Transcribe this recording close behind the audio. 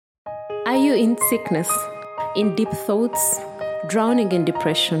Are you in sickness, in deep thoughts, drowning in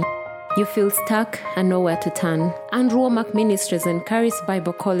depression? You feel stuck and nowhere to turn. Andrew Womack Ministries and Charis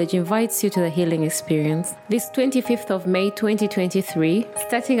Bible College invites you to the healing experience. This 25th of May 2023,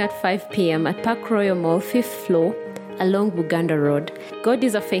 starting at 5 p.m. at Park Royal Mall, 5th floor, along Luganda Road. God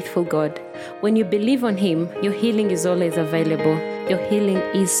is a faithful God. When you believe on Him, your healing is always available. Your healing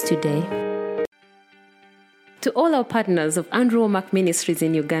is today. To all our partners of Andrew Womack Ministries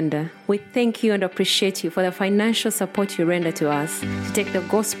in Uganda, we thank you and appreciate you for the financial support you render to us to take the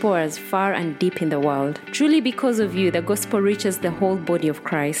gospel as far and deep in the world. Truly, because of you, the gospel reaches the whole body of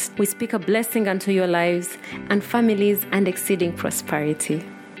Christ. We speak a blessing unto your lives and families and exceeding prosperity.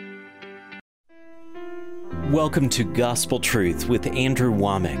 Welcome to Gospel Truth with Andrew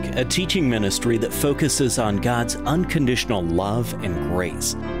Womack, a teaching ministry that focuses on God's unconditional love and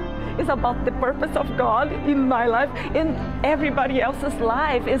grace. It's about the purpose of God in my life, in everybody else's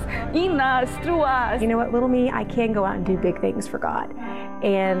life, is in us, through us. You know what, little me, I can go out and do big things for God.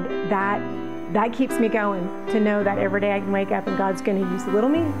 And that keeps me going, to know that every day I can wake up and God's going to use little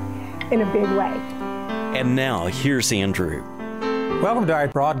me in a big way. And now, here's Andrew. Welcome to our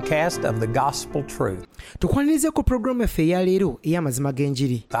broadcast of the Gospel Truth. Tukwaniriza ku programu yaffe eya leero ey'amazima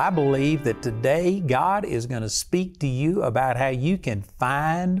g'enjiri. I believe that today God is going to speak to you about how you can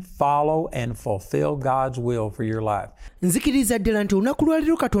find, follow, and fulfill God's will for your life. Nzikiriza ddala nti olunaku lwa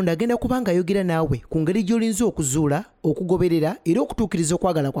leero Katonda agenda kuba ng'ayogera naawe ku ngeri gy'olinza okuzuula, okugoberera era okutuukiriza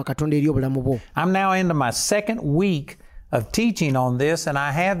okwagala kwa Katonda eri obulamu bwo. I'm now into my second week of teaching on this, and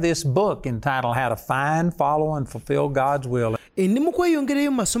I have this book entitled How to Find, Follow, and Fulfill God's Will. Ndi mu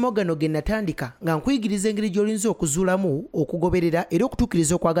kweyongerayo mu masomo gano ge natandika nga nkuyigiriza engeri gy'olinza okuzuulamu, okugoberera era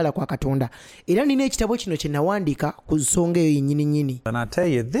okutuukiriza okwagala kwa Katonda. Era nina ekitabo kino kye nawandiika ku nsonga eyo yennyini nnyini. And I tell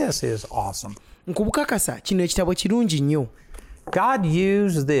you, this is awesome. Nkubukakasa kino ekitabo kirungi nnyo. God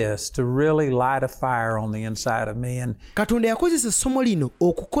used this to really light a fire on the inside of me. And Katonda yakozesa essomo lino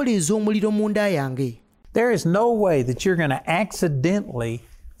okukoleeza omuliro mu nda yange. there is no way that you're going to accidentally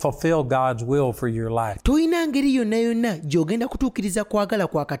fulfill God's will for your life. Toyina ngeri yonna yonna gy'ogenda kutuukiriza kwagala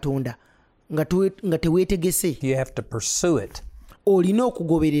kwa Katonda nga teweetegese. You have to pursue it. Olina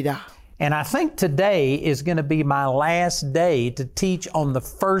okugoberera. And I think today is going to be my last day to teach on the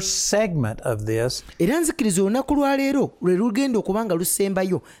first segment of this. Era nzikiriza olunaku lwa leero lwe lugenda okuba nga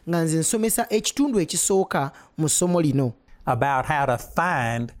lusembayo nga nze nsomesa ekitundu ekisooka mu ssomo lino. About how to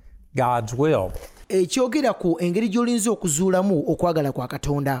find God's will. Ekyogera ku engeri gy'olinza okuzuulamu okwagala kwa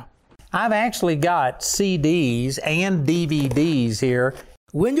Katonda. I've actually got CDs and DVDs here.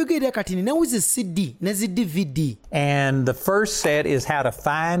 Wenjogera kati ninawo zi CD ne zi DVD. And the first set is How to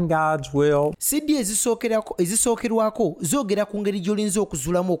Find God's Will. CD ezisookerwako zoogera ku ngeri gy'olinza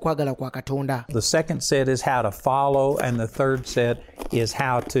okuzuulamu okwagala kwa Katonda. The second set is How to Follow, and the third set is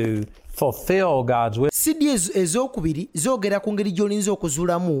How to Fulfill God's will. CD ezokubiri zoogera ku ngeri gy'olinza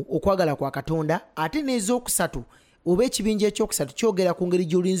okuzuulamu okwagala kwa Katonda, ate n'ezookusatu oba ekibinja ekyokusatu kyogera ku ngeri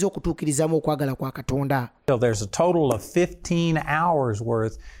gy'olinza okutuukirizamu okwagala kwa Katonda. There's a total of 15 hours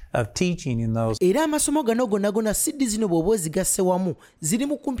worth of teaching in those. Era amasomo gano gonna CD zino bw'oba ozigasse wamu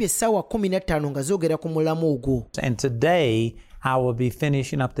zirimu kumpi essaawa 15 nga zoogera ku mulamu ogwo. And today I will be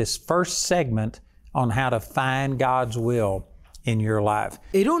finishing up this first segment on how to find God's will in your life.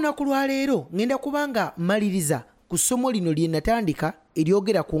 Era olunaku lwa leero ngenda kubanga maliriza ku ssomo lino lye natandika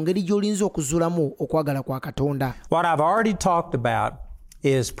eryogera ku ngeri gy'olinza okuzuulamu okwagala kwa Katonda. What I've already talked about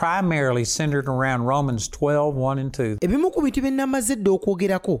is primarily centered around Romans 12:1 and 2. Ebimu ku bintu bye namaze dda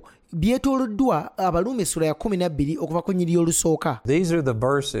okwogerako byetooloddwa Abaluumi essula ya 12 okuva ku nnyiriri olusooka. These are the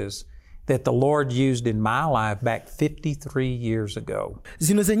verses that the Lord used in my life back 53 years ago.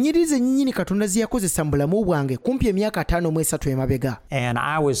 Zino ze nnyiriri zennyini Katonda ze yakozesa mu bulamu bwange kumpi emyaka 53 emabega. And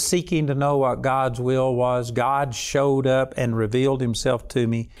I was seeking to know what God's will was. God showed up and revealed himself to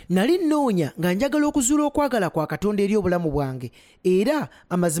me. Nali nnoonya nga njagala okuzuula okwagala kwa Katonda eri obulamu bwange, era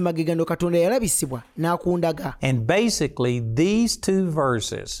amazima ge gano Katonda yalabisibwa n'akundaga. And basically these two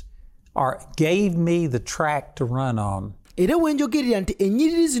verses gave me the track to run on. Era wenjogerera nti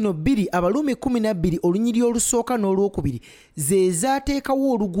ennyiriri zino bbiri Abaluumi 12 olunyiriri olusooka n'olwokubiri ze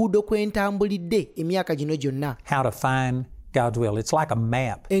zaateekawo oluguudo kwentambulidde emyaka gino gyonna. How to find God's will. It's like a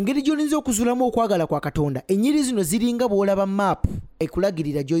map. Engeri gy'olinza okuzuulamu okwagala kwa Katonda, ennyiriri zino ziringa bw'olaba maapu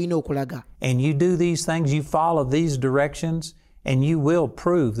ekulagirira gy'olina okulaga. And you do these things, you follow these directions, and you will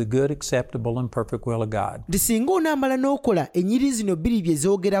prove the good, acceptable, and perfect will of God. Singa onaamala n'okola ennyiriri zino bbiri bye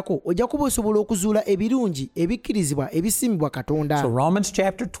zoogerako ojja kuba osobola okuzuula ebirungi ebikkirizibwa ebisiimibwa Katonda. So Romans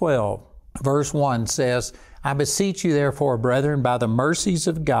chapter 12 verse 1 says, I beseech you therefore, brethren, by the mercies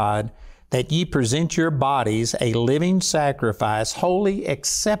of God, that ye present your bodies a living sacrifice, wholly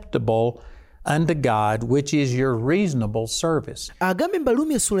acceptable unto God, which is your reasonable service. Agambye mu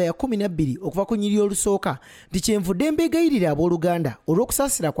Baluumi essula ya 12 okuva ku nnyiriri olusooka nti kyenvudde mbeegayirira abooluganda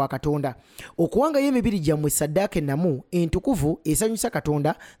olw'okusaasira kwa Katonda okuwangayo emibiri gyammwe ssaddaaka ennamu entukuvu esanyusa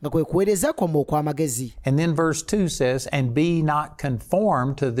Katonda nga kwe kuweereza kwammwe okw'amagezi. And then verse 2 says, and be not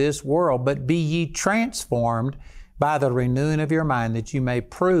conformed to this world, but be ye transformed by the renewing of your mind, that you may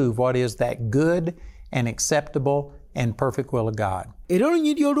prove what is that good and acceptable and perfect will of God. Era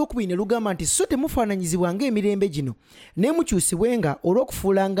olunyiriri olwokubiri ne lugamba nti so temufaananyizibwa ng'emirembe gino naye mukyusibwenga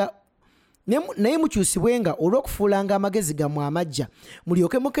olw'okufuulanga amagezi gammwe amaggya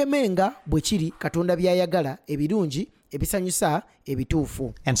mulyoke mukemenga bwe kiri Katonda by'ayagala ebirungi ebisanyusa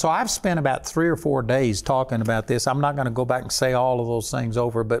ebituufu. And so I've spent about 3 or 4 days talking about this. I'm not going to go back and say all of those things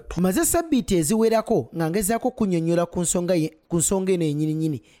over, but maze sabbiiti eziwerako nga ngezaako kunnyonnyola ku nsonga eno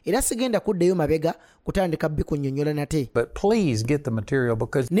yennyininyini era sigenda kuddayo mabega kutandika bikunnyonnyola nate. But please get the material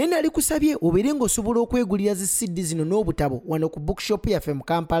because naye nali kusabye obeere ng'osobola okwegulira zi CD zino n'obutabo wano ku bookshop yaffe mu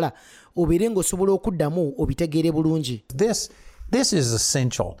Kampala obeere ng'osobola okuddamu obitegeere bulungi. This is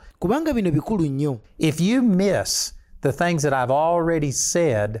essential. Kubanga bino bikulu nnyo. If you miss the things that I've already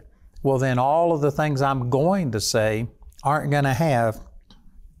said, well then all of the things I'm going to say aren't going to have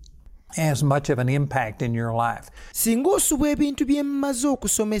as much of an impact in your life. Singa osubwa ebintu bye mmaze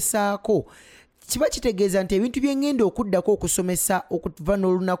okusomesaako kiba kitegeeza nti ebintu bye ngenda okuddako okusomesa okuva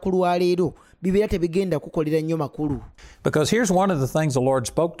n'olunaku lwa leero bibeera tebigenda kukolera nnyo makulu. Because here's one of the things the Lord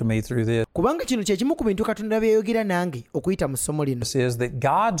spoke to me through this. Kubanga kino kye kimu ku bintu Katonda byeyogera nange okuyita mu ssomo lino. This is that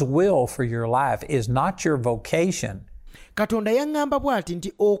God's will for your life is not your vocation. Katonda yaŋŋamba bw'ati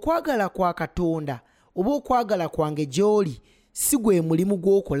nti okwagala kwa Katonda oba okwagala kwange gy'oli si gwe mulimu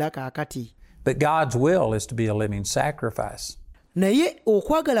gw'okola kaakati. But God's will is to be a living sacrifice. Naye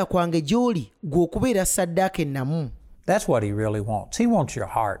okwagala kwange gy'oli gwe okubeera ssaddaaka ennamu. That's what he really wants. He wants your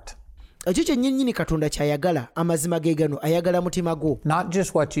heart. Ekyo kyennyinnyini Katonda ky'ayagala, amazima ge gano ayagala mutima gwo. Not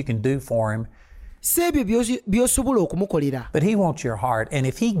just what you can do for him. Si ebyo by'osobola okumukolera. But he wants your heart. And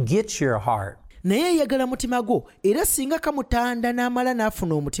if he gets your heart, naye ayagala mutima gwo era singa kamutanda n'amala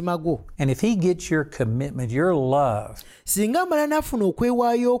n'afuna omutima gwo. And if he gets your commitment, your love. Singa amala n'afuna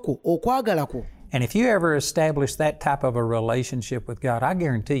okwewaayo kwo, okwagala kwo. And if you ever establish that type of a relationship with God, I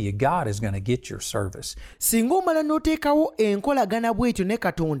guarantee you God is going to get your service. Singa omala n'oteekawo enkolagana bw'etyo ne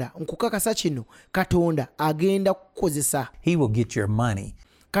Katonda, nkukakasa kino, Katonda agenda kukozesa. He will get your money.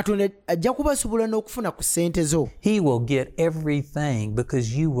 Katonda ajja kubasobola n'okufuna ku ssente zo. He will get everything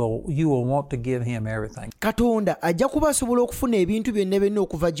because you will want to give him everything. Katonda ajja kubasobola okufuna ebintu byonna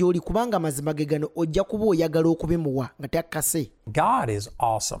okuva gy'oli kubanga amazima ge gano ojja kuba oyagala okubimuwa nga takkase. God is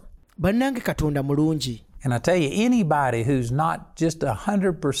awesome. Bannange Katonda mulungi. And I tell you, anybody who's not just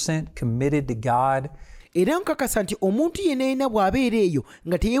 100% committed to God, era nkakasa nti omuntu yenna bw'abeera eyo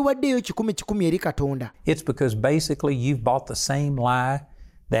nga teyeewaddeeyo 100% eri Katonda. It's because basically you've bought the same lie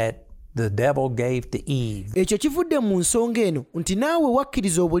that the devil gave to Eve. Ekyo kivudde mu nsonga eno nti naawe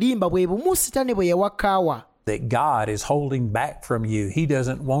wakkiriza obulimba bwe bumu Sitaani bwe yawa Kaawa. That God is holding back from you. He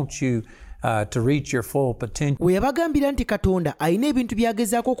doesn't want you to reach your full potential. We yabagambira nti Katonda alina ebintu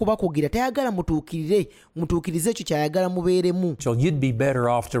byagezaako okubakugira tayagala mutuukirize ekyo kyayagala mubeeremu. So you'd be better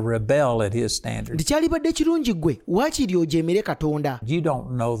off to rebel at his standards. Ndikyalibadde kirungi gwe waakiri ojeemere Katonda. You don't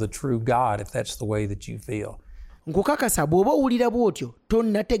know the true God if that's the way that you feel. Nkukakasa bw'oba owulira bw'otyo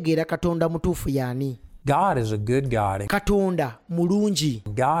tonnategeera Katonda mutuufu y'ani. God is a good God. Katonda mulungi.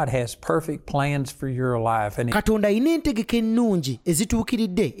 God has perfect plans for your life. And Katonda alina entegeka ennungi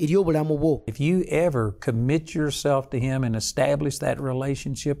ezituukiridde eri obulamu bwo. if you ever commit yourself to him and establish that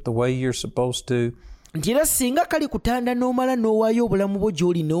relationship the way you're supposed to, nti era singa kali kutanda n'omala n'owaayo obulamu bwo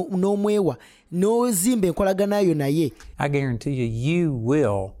gy'oli n'omwewa n'ozimba enkolaganayo naye, I guarantee you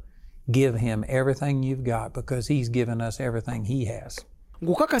will give him everything you've got because he's given us everything he has.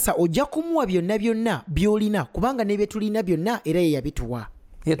 Ngukakasa ojja kumuwa byonna by'olina kubanga ne bye tulina byonna era ye yabituwa.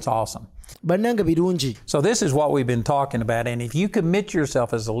 It's awesome. Bannange birungi. So this is what we've been talking about. And if you commit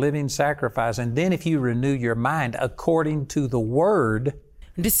yourself as a living sacrifice, and then if you renew your mind according to the word,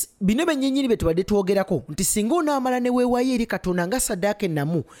 bino byennyinnyini bye tubadde twogerako nti singa onaamala ne weewaayo eri Katonda nga ssaddaaka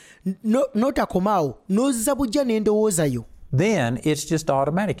ennamu n'otakomaawo n'ozza bujja n'endowooza yo, then it's just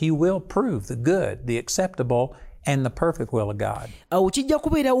automatic. You will prove the good, the acceptable, and the perfect will of God. Awo kijja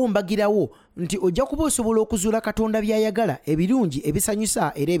kubeerawo mbagirawo nti ojja kuba osobola okuzuula Katonda by'ayagala ebirungi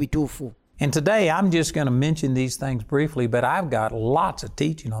ebisanyusa era ebituufu. And today I'm just going to mention these things briefly, but I've got lots of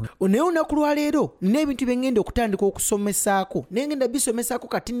teaching on them. Naye olunaku lwa leero nina ebintu bye ngenda okutandika okusomesaako naye ngenda bisomesaako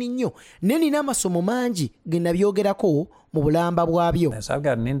katini nnyo naye nina amasomo mangi ge nabyogerako mu bulamba bwabyo. Yes, I've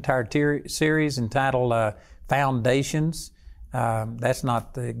got an entire series entitled Foundations. That's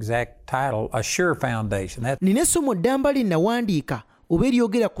not the exact title, A Sure Foundation. Nina essomo ddamba lye nawandiika oba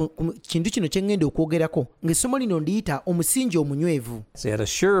eryogera ku kintu kino kye ngenda okwogerako ng'essomo lino ndiyita omusingi omunywevu. A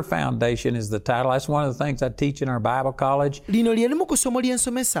Sure Foundation is the title. That's one of the things I teach in our Bible college. Lino lye limu ku ssomo lye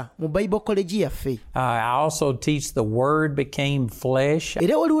nsomesa mu Bible college yaffe. I also teach the Word became flesh.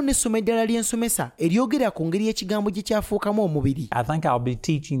 Era waliwo n'essomo eddala lye nsomesa eryogera ku ngeri y'ekigambo gye kyafuukamu omubiri. I think I'll be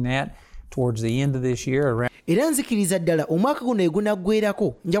teaching that towards the end of this year. Era nzikiriza ddala omwaka guno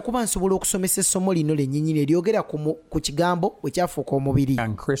egunaggweerako nja kuba nsobola okusomesa essomo lino lyennyini eryogera ku kigambo bwe kyafuuka omubiri.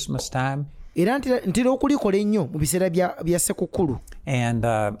 On Christmas time. Era ntera okulikola ennyo mu biseera bya ssekukkulu. And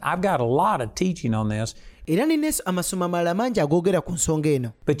I've got a lot of teaching on this. Era nina amasomo amalala mangi agoogera ku nsonga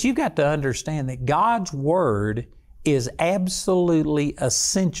eno. But you've got to understand that God's Word is absolutely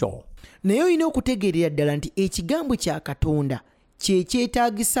essential. Naye olina okutegeerera ddala nti ekigambo kya Katonda kye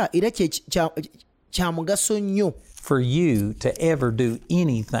kyetaagisa era kya mugaso nnyo for you to ever do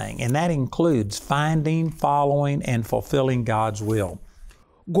anything, and that includes finding, following, and fulfilling God's will.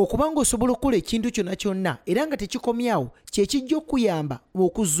 Gw'okuba ng'osobola okukola ekintu kyonna kyonna era nga tekikomyawo kye kijja okuyamba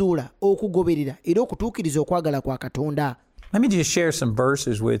okuzuula okugoberera era okutuukiriza okwagala kwa Katonda. Let me just share some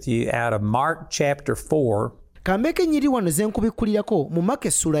verses with you out of Mark chapter 4. Kambeke nyiri wano ze nkubikkulirako mu Maka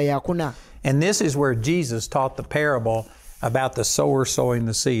essula ya 4. And this is where Jesus taught the parable about the sower sowing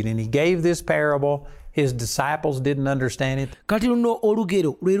the seed. And he gave this parable. His disciples didn't understand it. Kati luno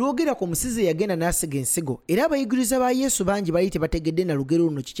olugero lwe lwogera ku musizi eyagenda n'asiga ensigo era abayigiriza ba Yesu bangi bali tebategedde na lugero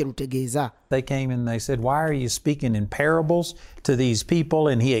luno kiki lutegeeza. They came and they said, "Why are you speaking in parables to these people?"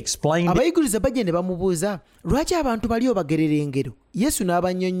 And he explained it. Abayigiriza bajja ne bamubuuza lwaki abantu bali obagerera engero. Yesu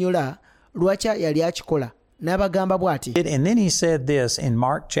n'abannyonnyola lwaki yali akikola n'abagamba bw'ati. And then he said this in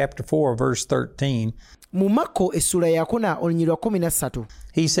Mark chapter 4 verse 13. Mu Makko essula ya 4 olunyiriri lwa 13.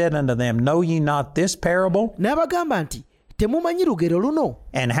 He said unto them, "Know ye not this parable?" N'abagamba nti temumanyi lugero luno.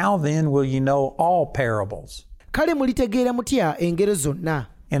 And how then will you know all parables? Kale mulitegeera mutya engero zonna.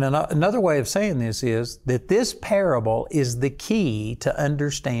 And another way of saying this is that this parable is the key to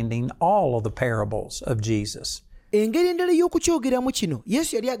understanding all of the parables of Jesus. Engeri endala y'okukyogeramu kino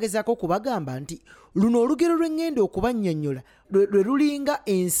Yesu yali agezaako okubagamba nti luno olugero lwe ŋŋenda okubannyonnyola lwe lulinga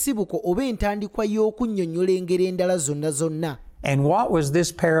ensibuko oba entandikwa y'okunnyonnyola engeri endala zonna zonna. And what was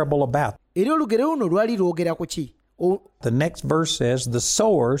this parable about? Era olugero luno lwali lwogera ku ki? The next verse says, "The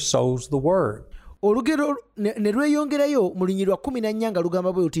sower sows the word." Olugero ne lweyongerayo mu lunyiriri lwa 14 nga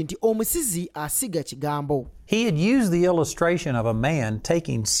lugamba bwe luti nti omusizi asiga kigambo. He had used the illustration of a man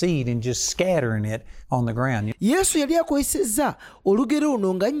taking seed and just scattering it on the ground. Yesu yali akozesezza olugero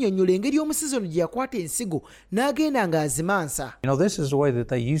luno nga nnyonnyola engeri omusizi ono gye yakwata ensigo n'agenda ng'azimansa. This is the way that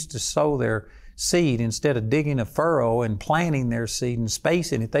they used to sow their seed. Instead of digging a furrow and planting their seed and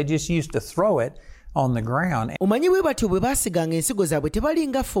spacing it, they just used to throw it on the ground. Omanyi bwe batyo bwe baasiganga ensigo zaabwe tebali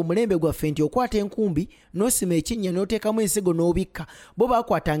ngaffe omulembe gwaffe nti okwata enkumbi n'osima ekinnya n'oteekamu ensigo n'obikka. Bo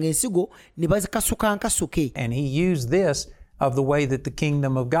baakwatanga ensigo ne bazikasuka nkasuke. And he used this of the way that the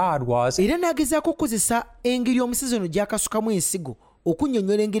kingdom of God was. Era n'agezaako okukozesa engeri omusizi ono gy'akasukamu ensigo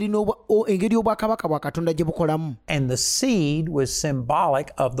okunnyonnyola engeri obwakabaka bwa Katonda gye bukolamu. And the seed was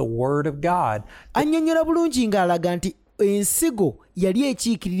symbolic of the word of God. Annyonnyola bulungi ng'alaga nti ensigo yali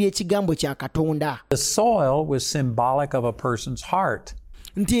ekiikirira ekigambo kya Katonda. The soil was symbolic of a person's heart.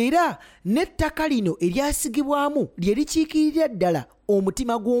 Nti era n'ettaka lino eryasigibwamu lye likiikirira ddala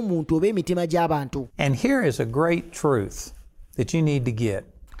omutima gw'omuntu oba emitima gy'abantu. And here is a great truth that you need to get.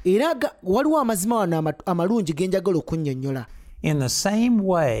 Era waliwo amazima wano amalungi ge njagala okunnyonnyola. In the same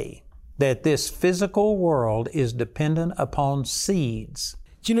way that this physical world is dependent upon seeds.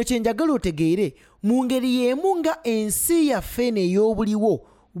 Kino kye njagala otegeere mu ngeri y'emu nga ensi yaffe eno ey'obuliwo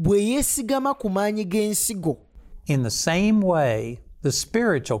bwe yeesigama ku maanyi g'ensigo. In the same way, the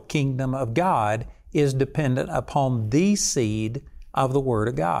spiritual kingdom of God is dependent upon the seed of the Word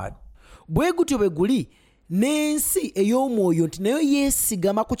of God. Bwe gutyo bwe guli n'ensi ey'omwoyo nti nayo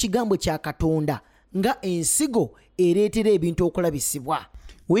yeesigama ku kigambo kya Katonda nga ensigo ereetera ebintu okulabisibwa.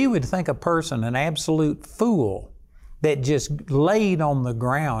 We would think a person an absolute fool that just laid on the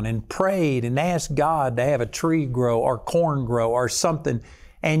ground and prayed and asked God to have a tree grow or corn grow or something,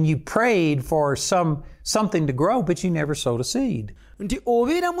 and you prayed for something to grow, but you never sowed a seed. Nti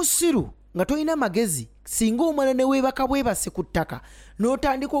obeera musiru nga tolina magezi singa omala ne weebaka bwebase ku ttaka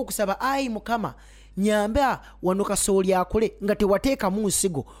n'otandika okusaba ayi mukama nyamba wano kasooli akole nga tewateekamu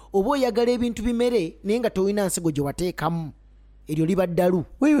nsigo oba oyagala ebintu bimere naye nga tolina nsigo gye wateekamu eryo liba ddalu.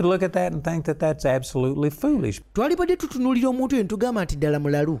 We would look at that and think that that's absolutely foolish. Twalibadde tutunuulira omuntu oyo ne tugamba nti ddala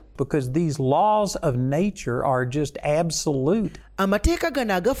mulalu. Because these laws of nature are just absolute. Amateeka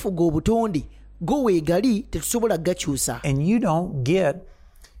gano agafuga obutonde go weegali tetusobola gakyusa. And you don't get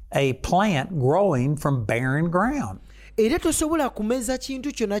a plant growing from barren ground. Era tosobola kumeza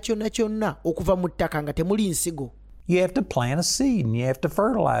kintu kyonna okuva mu ttaka nga temuli nsigo. You have to plant a seed and you have to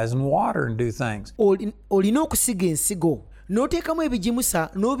fertilize and water and do things. Olina okusiga ensigo n'oteekamu ebigimusa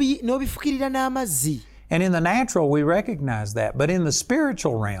n'obifukirira n'amazzi. And in the natural we recognize that, but in the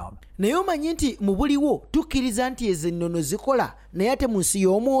spiritual realm, naye omanyi nti mu buliwo tukkiriza nti ezo ennono zikola naye ate mu nsi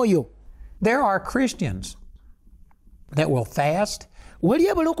y'omwoyo. There are Christians that will fast. Wali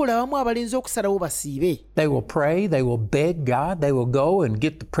abalokole abamu abalinza okusalawo basiibe. They will pray, they will beg God, they will go and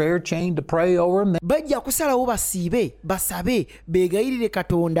get the prayer chain to pray over them. Bajja kusalawo basiibe, basabe, beegayirire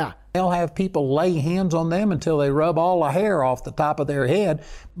Katonda. They'll have people lay hands on them until they rub all the hair off the top of their head.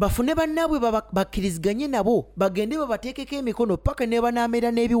 Bafune bannaabwe bakkiriziganye nabo bagende babateekeko emikono paka ne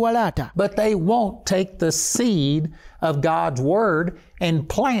banaamera n'ebiwalaata. But they won't take the seed of God's word and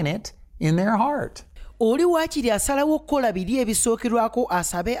plant it in their heart. Oli waakiri asalawo okukola biri ebisookerwako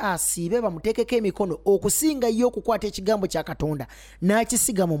asabe asiibe bamuteekeko emikono okusinga yo okukwata ekigambo kya Katonda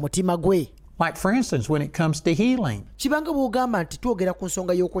n'akisiga mu mutima gwe. Like for instance, when it comes to healing. Kibanga bw'ogamba nti twogera ku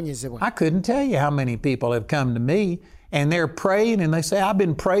nsonga y'okonyezebwa. I couldn't tell you how many people have come to me and they're praying and they say, I've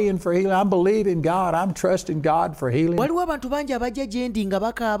been praying for healing. I'm believing God. I'm trusting God for healing. Waliwo abantu bangi abajja gye ndi nga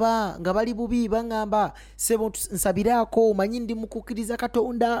bakaaba nga bali bubi baŋŋamba sebo nsabiraako manyi ndi mu kukkiriza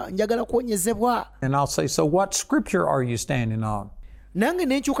Katonda njagala kuwonyezebwa. And I'll say, so what scripture are you standing on? Nange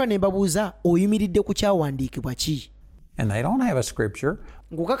ne nkyuka ne mbabuuza oyimiridde ku kyawandiikibwa ki? And they don't have a scripture.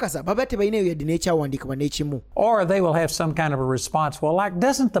 Nkukakasa baba tebalinayo yadde n'ekyawandiikibwa n'ekimu. Or they will have some kind of a response. Well, like,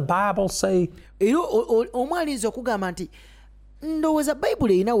 doesn't the Bible say? Era omwalinza okugamba nti ndowooza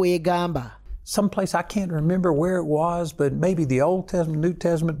Bayibuli erina weegamba. Someplace I can't remember where it was, but maybe the Old Testament, New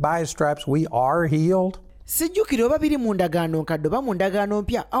Testament, by His stripes we are healed. Sijjukira oba biri mu ndagaano nkadde oba mu ndagaano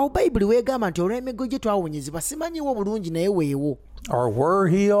mpya awo Bayibuli weegamba nti olw'emiggo gye twawonyezebwa simanyiwo bulungi naye weewo. Or were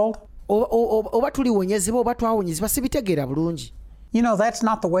healed. Oba tuliwonyezebwa oba twawonyezebwa sibitegeera bulungi. You know, that's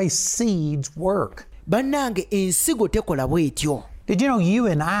not the way seeds work. Bannange ensigo tekola bw'etyo. Did you know you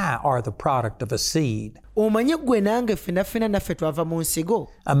and I are the product of a seed? Omanye gwe nange ffenna naffe twava mu nsigo.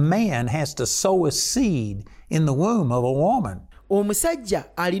 A man has to sow a seed in the womb of a woman. Omusajja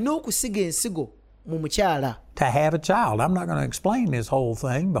alina okusiga ensigo mu mukyala. To have a child. I'm not going to explain this whole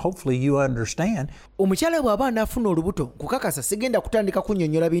thing, but hopefully you understand. Omukyala bw'aba anaafuna olubuto nkukakasa sigenda kutandika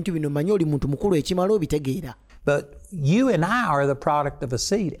kunnyonnyola bintu bino manye oli muntu mukulu ekimala obitegeera. But you and I are the product of a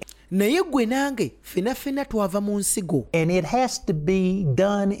seed. Naye gwe nange ffenna twava mu nsigo. And it has to be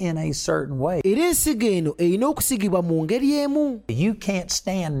done in a certain way. Era ensigo eno erina okusigibwa mu ngeri emu. You can't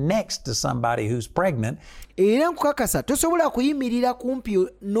stand next to somebody who's pregnant. Era nkukakasa tosobola kuyimirira kumpi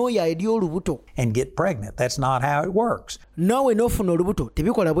n'oyo eri olubuto. And get pregnant. That's not how it works. Naawe n'ofuna olubuto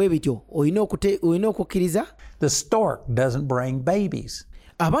tebikola bwe bityo olina okukkiriza. The stork doesn't bring babies.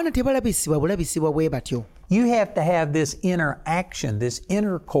 Abaana tebalabisibwa bulabisibwa bwe batyo. You have to have this interaction, this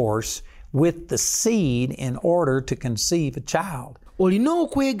intercourse with the seed in order to conceive a child. Olina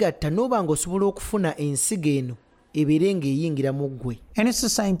okwegatta n'oba ng'osobola okufuna ensigo eno ebeere ng'eyingira mu ggwe. And it's the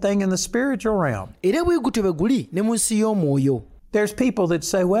same thing in the spiritual realm. Era bwe gutyo bwe guli ne mu nsi y'omwoyo. There's people that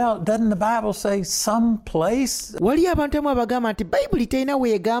say, well, doesn't the Bible say some place? Wali abantu abamu abagamba nti Bayibuli terina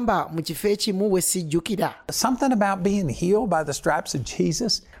weegamba mu kifo ekimu we sijjukira. Something about being healed by the stripes of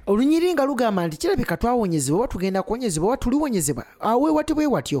Jesus. Olunyiri nga lugamba nti kirabika twawonyezebwa oba tugenda kuwonyezebwa oba tuliwonyezebwa awe wati bwe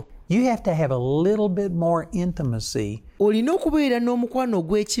watyo. You have to have a little bit more intimacy olina okubeera n'omukwano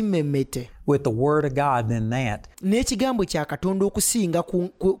ogw'ekimmemmete with the Word of God than that. N'ekigambo kya Katonda okusinga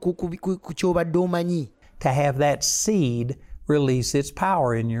ku ky'obadde omanyi. To have that seed release its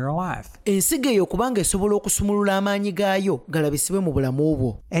power in your life. Ensigo eyo kubanga esobola okusumulula amaanyi gaayo galabisibwe mu bulamu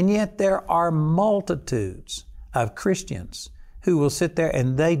bwo. And yet there are multitudes of Christians who will sit there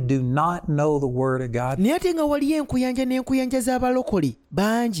and they do not know the Word of God. Naye ate nga waliyo enkuyanja n'enkuyanja z'abalokole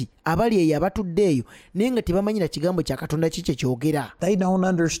bangi abali eyo abatudde eyo naye nga tebamanyira kigambo kya Katonda kiki kyogera. They don't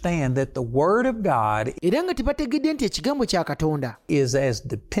understand that the Word of God era nga tebategedde nti ekigambo kya Katonda is as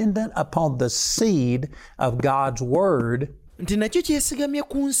dependent upon the seed of God's Word nti nakyo kyesigamye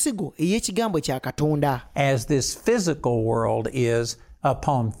ku nsigo ey'ekigambo kya Katonda as this physical world is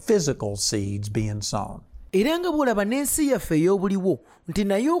upon physical seeds being sown. era nga bw'olaba n'ensi yaffe ey'obuliwo nti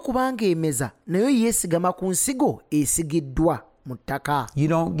naye okubanga emeza nayo yeesigama ku nsigo esigiddwa mu ttaka. You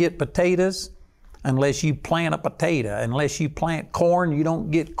don't get potatoes unless you plant a potato. Unless you plant corn, you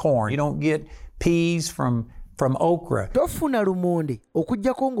don't get corn. You don't get peas from okra. Tofuna lumonde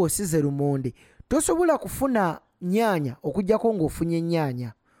okuggyako ng'osize lumonde. Tosobola kufuna nnyaanya okuggyako ng'ofunye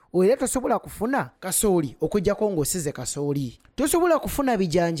nnyaanya. Era tosobola kufuna kasooli okuggyako ng'osize kasooli. Tosobola kufuna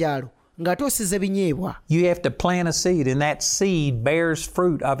bijanjaalo ng'ate osize binyeebwa. You have to plant a seed, and that seed bears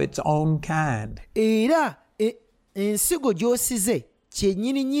fruit of its own kind. Era ensigo gy'osize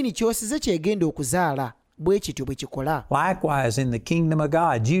kyennyini ky'osize kyegenda okuzaala. Bwe kityo bwe kikola. Likewise, in the kingdom of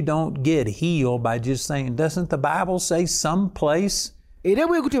God, you don't get healed by just saying, doesn't the Bible say someplace? Era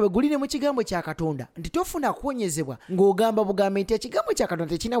bwe gutyo bwe guli ne mu kigambo kya Katonda nti tofuna kuwonyezebwa ng'ogamba bugambe nti ekigambo kya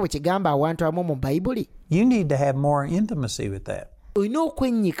Katonda tekina bwe kigamba awantu amu mu Bayibuli. You need to have more intimacy with that. Olina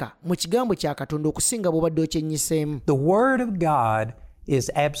okwennyika mu kigambo kya Katonda okusinga bw'obadde okyenyyiseemu. The Word of God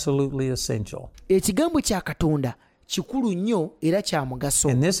is absolutely essential. Ekigambo kya Katonda kikulu nnyo era kya mugaso.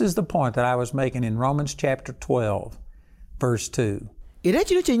 And this is the point that I was making in Romans chapter 12, verse 2. Era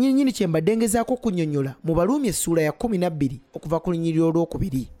kino kyennyini kye mbadde ngezaako okunnyonnyola mu Baluumi essuula ya 12 okuva ku lunyiriro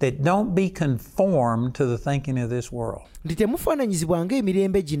olwokubiri. That don't be conformed to the thinking of this world. Nti temufaananyizibwa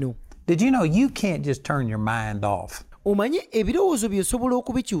ng'emirembe gino. Did you know you can't just turn your mind off? Omanye ebirowoozo by'osobola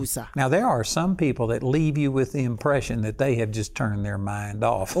okubikyusa. Now there are some people that leave you with the impression that they have just turned their mind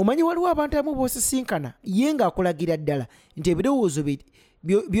off. Omanye waliwo abantu abamu b'osisinkana ye ng'akulagira ddala nti ebirowoozo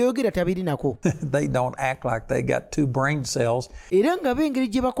by'oyogera tabiri nako. They don't act like they got two brain cells Era nga b'engeri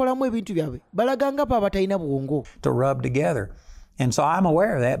gye bakolamu ebintu byabwe balaga nga baba batalina bwongo. to rub together. And so I'm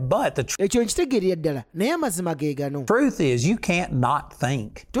aware of that, but the Ekyo nkitegeerera ddala naye amazima ge gano. truth is you can't not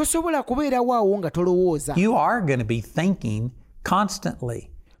think. Tosobola kubeerawo awo nga tolowooza. You are going to be thinking constantly.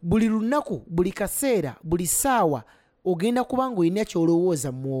 Buli lunaku, buli kaseera, buli ssaawa ogenda kuba ng'olina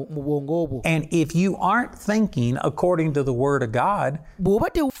ky'olowooza mu bwongo bwo. And if you aren't thinking according to the Word of God, Bw'oba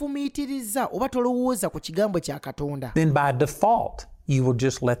tefumiitiriza oba tolowooza ku kigambo kya Katonda, then by default, you will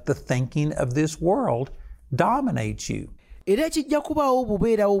just let the thinking of this world dominate you. era kijja kubaawo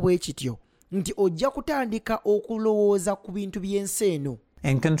bubeerawo bwe kityo nti ojja kutandika okulowooza ku bintu by'ensi eno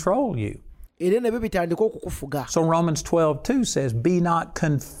And control you. era nabyo bitandika okukufuga. So Romans 12:2 says, be not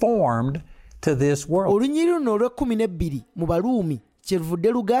conformed to this world. Olunyiriri luno olw'12 mu Baluumi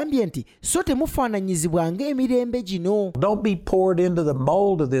kyeruvudde lugambye nti so temufaananyizibwa ng'emirembe gino. Don't be poured into the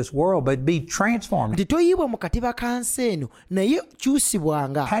mold of this world, but be transformed. Nti toyiibwa mu katiba ka nsi eno naye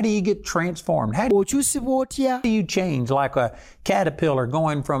kyusibwanga. How do you get transformed? How do Okyusibwa otya? you change like a caterpillar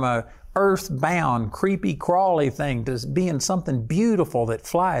going from a earthbound, creepy, crawly thing to being something beautiful that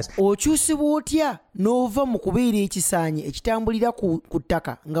flies? Okyusibwa otya n'ova mu kubeera ekisaanyi ekitambulira ku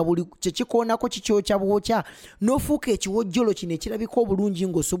ttaka nga buli kye kikoonako kikyokya bwokya n'ofuuka ekiwojjolo kino ekirabika obulungi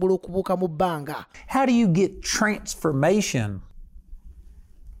ng'osobola okubuuka mu bbanga. How do you get transformation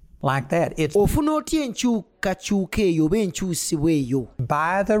like that? It's Ofuna otya enkyukakyuka eyo oba enkyusibwa eyo?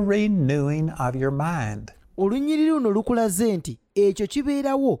 by the renewing of your mind. Olunyiriri luno lukulaze nti ekyo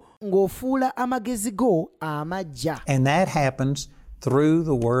kibeerawo ng'ofuula amagezi go amaggya. And that happens through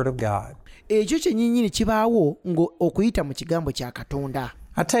the Word of God. Ekyo kyennyinnyini kibaawo okuyita mu kigambo kya Katonda.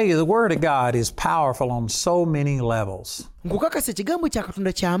 I tell you, the Word of God is powerful on so many levels. Nkukakasa ekigambo kya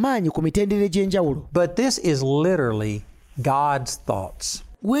Katonda ky'amaanyi ku mitendera egy'enjawulo. But this is literally God's thoughts.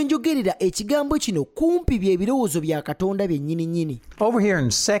 We njogerera ekigambo kino kumpi bye birowoozo bya Katonda byennyini. Over here in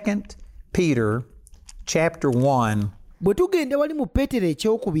 2 Peter chapter 1, Bwe tugenda wali mu Peetero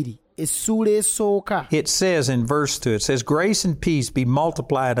ekyokubiri essuula esooka, it says in verse 2, it says, grace and peace be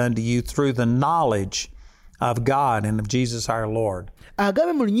multiplied unto you through the knowledge of God and of Jesus our Lord.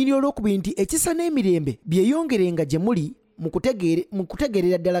 Agabe mu lunyiriri olwokubiri nti ekisa n'emirembe byeyongerenga gye muli mu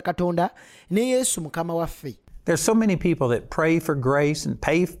kutegeerera ddala Katonda ne Yesu Mukama waffe. There's so many people that pray for grace and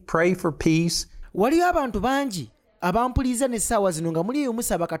pray for peace. Waliyo abantu bangi abampuliza n'essaawa zino nga muli eyo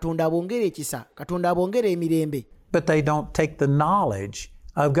musaba Katonda abongere ekisa, Katonda abongere emirembe. But they don't take the knowledge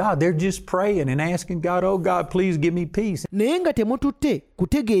of God. They're just praying and asking God, oh God, please give me peace. Naye nga temututte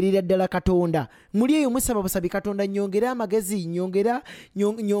kutegeerera ddala Katonda. Muli eyo musaba busabi Katonda nnyongere amagezi,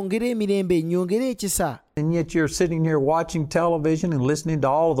 nnyongere emirembe, nnyongere ekisa. And yet you're sitting here watching television and listening to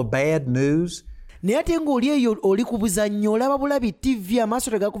all of the bad news. Naye ate ng'oli eyo oli ku buzannyo olaba bulabi TV,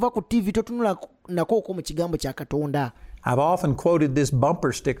 amaaso tegakuva ku TV, totunula nakooko mu kigambo kya Katonda. I've often quoted this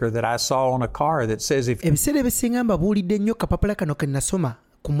bumper sticker that I saw on a car that says, if Ebiseera ebisinga mbabuulidde nnyo kapapula kano ke nasoma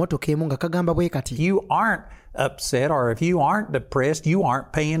ku mmotoka emu nga kagamba bwe kati. you aren't upset or if you aren't depressed, you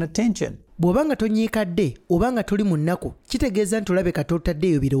aren't paying attention. Bw'oba nga tonyiikadde oba nga toli mu nnaku kitegeeza nti olabeka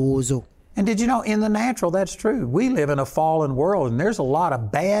totaddeeyo birowoozo. And did you know, in the natural, that's true. We live in a fallen world and there's a lot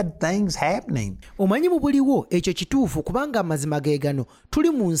of bad things happening. Omanyi mu buliwo ekyo kituufu kubanga amazima ge gano tuli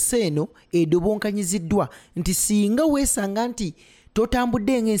mu nsi eno edobonkanyiziddwa nti singa weesanga nti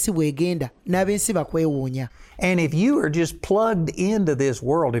totambudde ng'ensi bw'egenda n'ab'ensi bakwewuunya. And if you are just plugged into this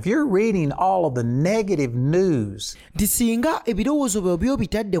world, if you're reading all of the negative news, nti singa ebirowoozo byo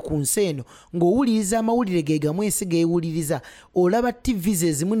by'obitadde ku nsi eno ng'owuliriza amawulire ge gamu ensi geewuliriza, olaba TV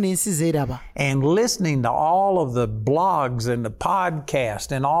zezimu n'ensi zeeraba. and listening to all of the blogs and the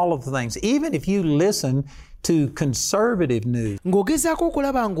podcasts and all of the things, even if you listen to conservative news, ng'ogezaako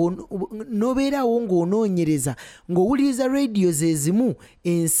okulaba n'obeerawo ng'onoonyereza ng'owuliriza rediyo zezimu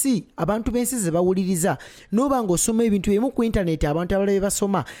ensi abantu b'ensi ze bawuliriza n'oba ng'osoma ebintu bimu ku intaneti abantu abalala bye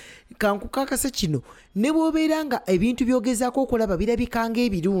basoma, kankukakase kino ne bw'obeera nga ebintu by'ogezaako okulaba birabikanga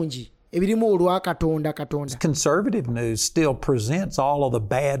ebirungi ebirimu olwa Katonda. conservative news still presents all of the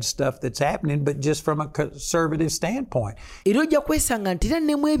bad stuff that's happening, but just from a conservative standpoint. Era ojja kwesanga nti era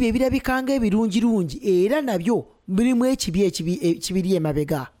nemu ebyo ebirabikanga ebirungirungi era nabyo birimu ekibiri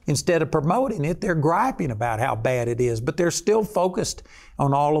emabega. Instead of promoting it, they're griping about how bad it is, but they're still focused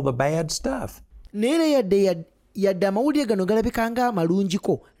on all of the bad stuff. Neera yadde amawulire gano galabikanga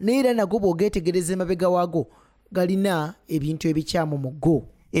amalungiko neera nago bw'ogeetegereza emabega waago galina ebintu ebikyamu mu go.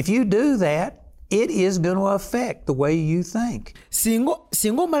 If you do that, it is going to affect the way you think.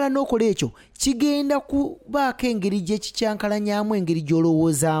 Singa omala n'okola ekyo kigenda kubaako engeri gy'ekikyankalanyaamu engeri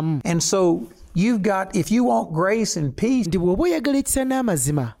gy'olowoozaamu. And so if you want grace and peace, nti bw'oba oyagala ekisa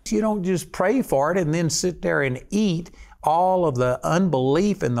n'amazima, you don't just pray for it and then sit there and eat all of the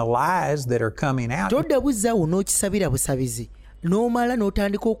unbelief and the lies that are coming out. todda buzzaawo n'okisabira busabizi n'omala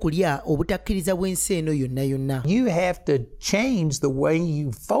n'otandika okulya obutakkiriza bw'ensi eno yonna yonna. You have to change the way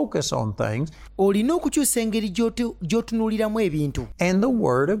you focus on things. Olina okukyusa engeri gy'otunuuliramu ebintu. And the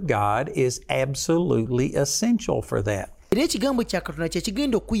Word of God is absolutely essential for that. Era ekigambo kya Katonda kye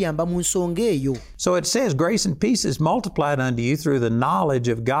kigenda okuyamba mu nsonga eyo. So it says, grace and peace is multiplied unto you through the knowledge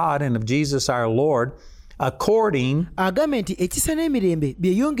of God and of Jesus our Lord, according. Agambye nti ekisa n'emirembe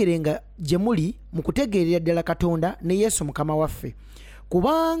byeyongerenga gye muli mu kutegeerera ddala Katonda ne Yesu Mukama waffe.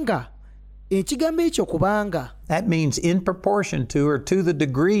 Kubanga ekigambo ekyo kubanga, that means in proportion to or to the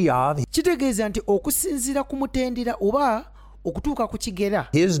degree of. kitegeeza nti okusinziira ku mutendera oba okutuuka ku kigera.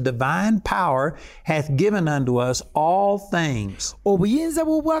 His divine power hath given unto us all things. Obuyinza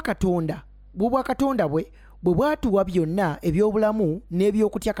bw'Obwakatonda bwe bwatuwa byonna eby'obulamu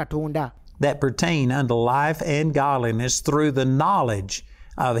n'eby'okutya Katonda. That pertain unto life and godliness through the knowledge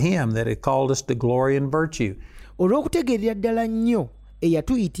of Him that hath called us to glory and virtue. Olw'okutegeerera ddala nnyo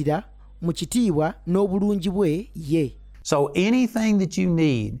eyatuyitira mu kitiibwa n'obulungi bwe ye. So anything that you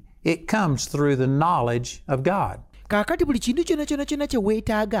need, it comes through the knowledge of God. Kaakati buli kintu kyonna kye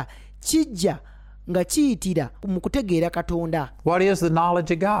weetaaga kijja nga kiyitira mu kutegeera Katonda. What is the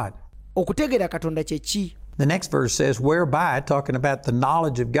knowledge of God? Okutegeera Katonda kye ki? The next verse says, whereby, talking about the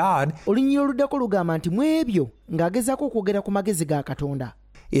knowledge of God, Olunyiri oluddako lugamba nti mu ebyo ng'agezaako okwogera ku magezi ga Katonda.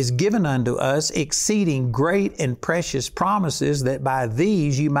 is given unto us exceeding great and precious promises, that by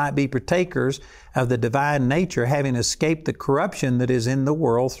these you might be partakers of the divine nature, having escaped the corruption that is in the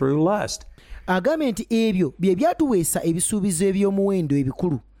world through lust. Agambye nti ebyo bye byatuweesa ebisuubizo eby'omuwendo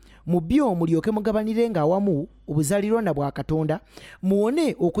ebikulu. Mu byo mulyoke mugabanirenga awamu obuzaalirwana bwa Katonda,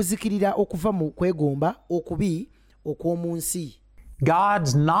 muwone okuzikirira okuva mu kwegomba okubi okw'omu nsi.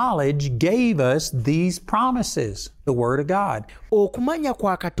 God's knowledge gave us these promises, the Word of God. Okumanya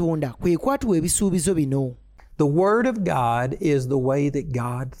kwa Katonda kwe kwatuwa ebisuubizo bino. The Word of God is the way that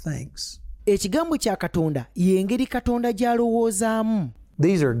God thinks. Ekigambo kya Katonda y'engeri Katonda gy'alowoozaamu.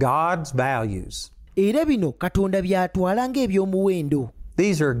 These are God's values. Era bino Katonda by'atwala ng'eby'omuwendo.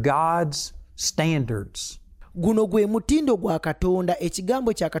 These are God's standards. Guno gwe mutindo gwa Katonda,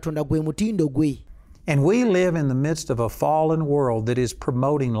 ekigambo kya Katonda gwe mutindo gwe. And we live in the midst of a fallen world that is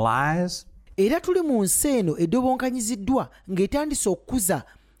promoting lies. Era tuli mu nsi eno edobonkanyiziddwa ng'etandise okukuza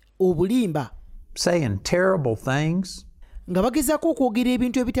obulimba. Saying terrible things. Nga bagezaako okwogera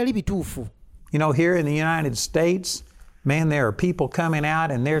ebintu ebitali bituufu. You know, here in the United States, man, there are people coming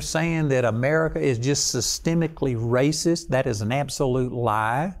out and they're saying that America is just systemically racist. That is an absolute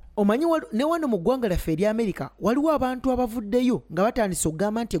lie. Omanyi ne wano mu ggwanga lyaffe erya Amerika waliwo abantu abavuddeyo nga batandise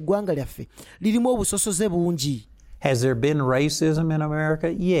okugamba nti eggwanga lyaffe lirimu obusosoze bungi. Has there been racism in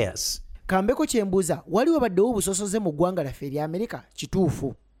America? Yes. Kambeko kyembuuza, waliwo baddewo obusosoze mu ggwanga lyaffe erya Amerika?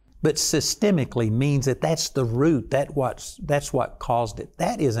 Kituufu. But systemically means that that's the root. That's what caused it.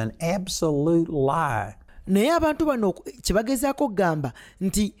 That is an absolute lie. naye abantu bano kye bagezaako okugamba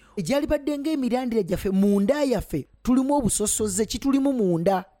nti egyali badde ng'emirandira gyaffe munda yaffe tulimu obusosoze kitulimu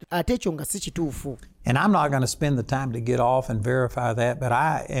munda ate ekyo nga si kituufu. And I'm not going to spend the time to get off and verify that, but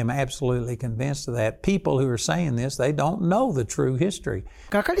I am absolutely convinced of that. People who are saying this, they don't know the true history.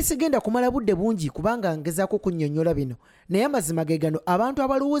 Kaakali sigenda kumala budde bungi kubanga ngezaako kunnyonnyola bino naye amazima ge gano abantu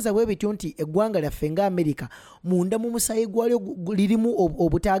abalowooza bwe bityo nti eggwanga lyaffe nga Amerika munda mu musaayi gwalyo lirimu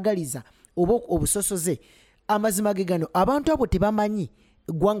obutaagaliza oba obusosoze. Amazima ge gano abantu abo tebamanyi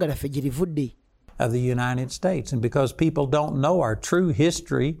eggwanga lyaffe gye livudde. Of the United States, and because people don't know our true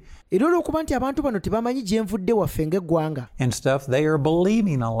history era olw'okuba nti abantu bano tebamanyi gye nvudde waffe ng'eggwanga and stuff, they are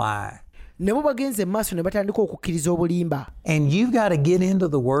believing a lie. ne bo bagenze mu maaso ne batandika okukkiriza obulimba. And you've got to get into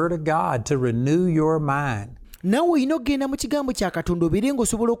the Word of God to renew your mind. Naawe olina okugenda mu kigambo kya Katonda obeere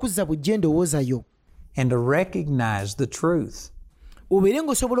ng'osobola okuzza bujja endowooza yo and to recognize the truth. obeere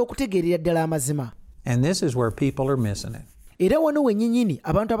ng'osobola okutegeerera ddala amazima. And this is where people are missing it. Era wano wennyinnyini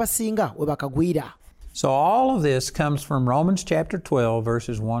abantu abasinga we bakagwira. So all of this comes from Romans chapter 12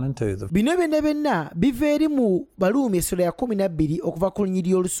 verses 1 and 2. Bino byonna biva eri mu Baluumi essula ya 12 okuva ku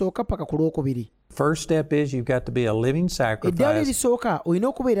lunyiriri olusooka paka ku lwokubiri. First step is you've got to be a living Eddaala sacrifice. erisooka olina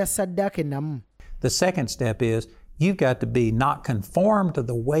okubeera saddaaka ennamu. The second step is you've got to be not conformed to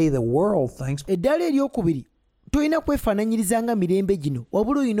the way the world thinks, Eddaala eryokubiri tolina kwefaananyiriza nga mirembe gino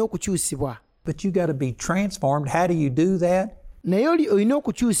wabula olina okukyusibwa. but you got to be transformed. How do you do that? Naye olina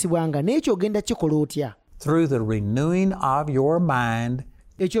okukyusibwa nga n'ekyo ogenda kikola otya? Through the renewing of your mind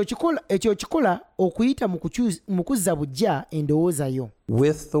ekyo kikola okuyita mu kuzza bujja endowooza yo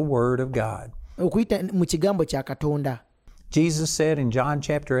with the Word of God. okuyita mu kigambo kya Katonda. Jesus said in John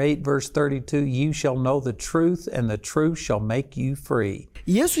chapter 8 verse 32, you shall know the truth and the truth shall make you free.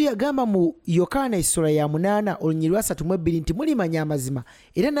 Yesu yagamba mu Yokaana essula ya 8 olunyiriri lwa 32 nti mulimanya amazima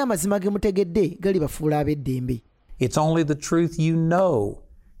era n'amazima ge mutegedde galibafuula ab'eddembe. It's only the truth you know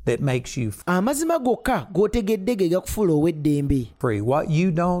that makes you Amazima gokka g'otegedde ge gakufuula ow'eddembe. free. What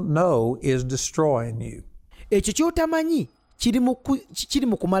you don't know is destroying you. Ekyo ky'otamanyi kiri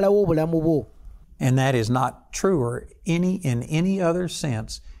mu kumalawo obulamu bwo. And that is not truer in any other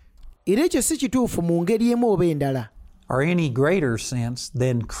sense Era ekyo si kituufu mu ngeri emu oba endala or any greater sense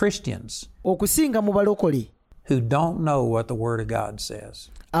than Christians okusinga mu balokole who don't know what the Word of God says.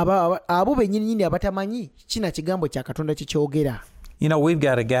 abo bennyini abatamanyi kina kigambo kya Katonda kye kyogera. You know, we've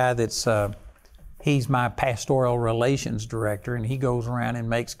got a guy that's, he's my pastoral relations director, and he goes around and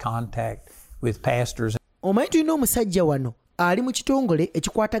makes contact with pastors. Omanyi tulina omusajja wano ali mu kitongole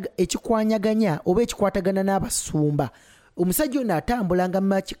ekikwanyaganya oba ekikwatagana n'abasumba. Omusajja ono atambulanga mu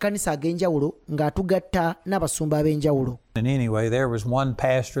makanisa ag'enjawulo ng'atugatta n'abasumba ab'enjawulo. And anyway, there was one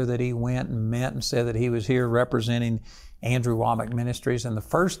pastor that he went and met and said that he was here representing Andrew Womack Ministries, and the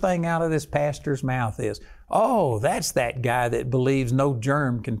first thing out of this pastor's mouth is, oh, that's that guy that believes no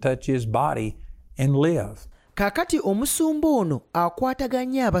germ can touch his body and live. Kaakati omusumba ono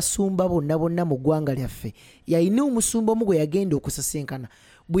akwataganya abasumba bonna mu ggwanga lyaffe. Yalina omusumba omu gwe yagenda okusisinkana.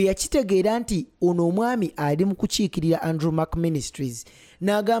 Bwe yakitegeera nti ono omwami ali mu kukiikirira Andrew Womack Ministries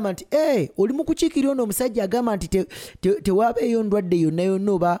n'agamba nti oli mu kukiikirira ono omusajja agamba nti tewaabeeyo ndwadde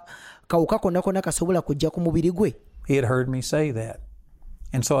yonna oba kawuka konna kasobola kujja ku mubiri gwe. He had heard me say that.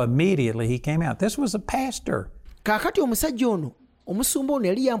 And so immediately he came out. This was a pastor. Kaakati omusajja ono omusumba ono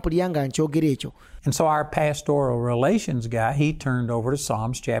yali yampulira nga nkyogera ekyo. And so our pastoral relations guy, he turned over to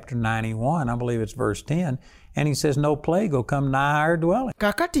Psalms chapter 91, I believe it's verse 10, and he says, no plague will come nigh our dwelling.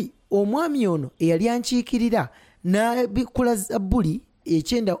 Kaakati omwami ono eyali ankiikirira n'abikula Zabbuli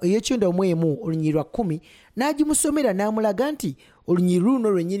ey'ekyenda mu emu olunyiriri lwa 10 n'agimusomera n'amulaga nti olunyiriri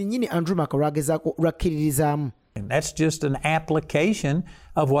luno lwennyini Andrew Womack lwagezaako lwakkiririzaamu. And that's just an application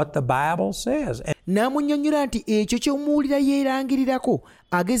of what the Bible says. N'amunnyonnyola nti ekyo ky'omuwulira yeerangirirako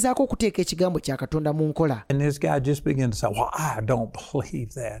agezaako okuteeka ekigambo kya Katonda mu nkola. And this guy just began to say, well, I don't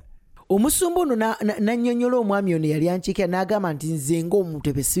believe that. Omusumba ono n'annyonnyola omwami ono yali ankiikira n'agamba nti nze ng'omuntu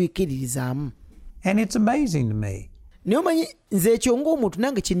ebisiikiririzaamu. And it's amazing to me Naye omanyi nze ekyo ng'omuntu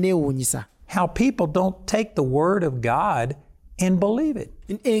nange kinneewuunyisa. how people don't take the Word of God and believe it.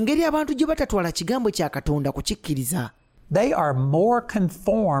 Engeri abantu gye batatwala kigambo kya Katonda kukikkiriza. They are more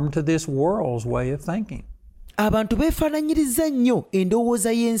conformed to this world's way of thinking. Abantu beefaananyiriza nnyo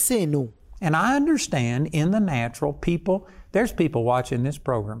endowooza y'ensi eno. And I understand in the natural there's people watching this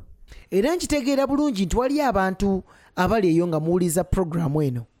program Era nkitegeera bulungi nti wali abantu abali eyo nga muwuliza puroguramu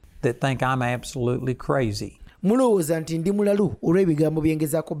eno that think I'm absolutely crazy. mulowooza nti ndi mulalu olw'ebigambo bye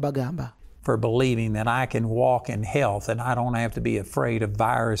ngezaako bagamba. for believing that I can walk in health and I don't have to be afraid of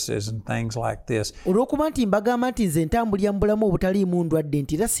viruses and things like this. Olw'okuba nti mbagamba nti nze ntambulira mu bulamu obutaliimu ndwadde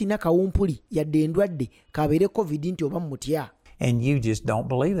nti era sina kawumpuli yadde endwadde kabeere COVID nti oba mutya. And you just don't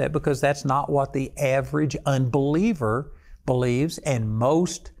believe that because that's not what the average unbeliever believes, and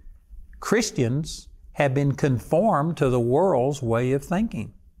most Christians have been conformed to the world's way of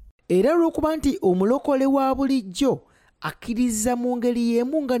thinking. Era olw'okuba nti omulokole wa bulijjo akkiriza mu ngeri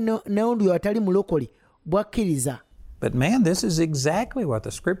y'emu nga n'oyo atali mulokole bw'akkiriza. But man, this is exactly what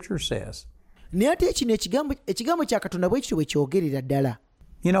the Scripture says. Naye ate kino ekigambo kya Katonda bwe kityo bwe kyogerera ddala.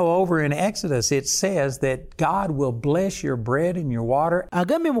 You know, over in Exodus it says that God will bless your bread and your water.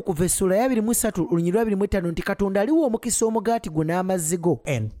 Agambye mu kuva essula ya 23 olunyiriri lwa 25 nti Katonda aliwa omukisa omugaati gwo n'amazzi go.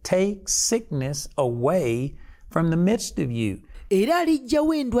 And take sickness away from the midst of you. Era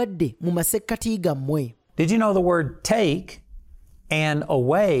alijjawo endwadde mu masekkati gammwe. Did you know the word take and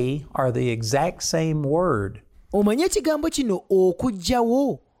away are the exact same word? Omanye ekigambo kino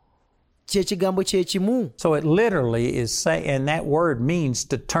okuggyawo kye kigambo kye kimu. So it literally is saying, and that word means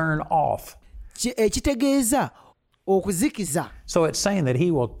to turn off. Ekitegeeza okuzikiza. So it's saying that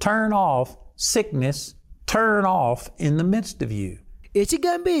he will turn off sickness, turn off in the midst of you.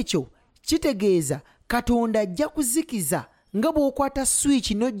 Ekigambo ekyo kitegeeza Katonda ajja kuzikiza nga bw'okwata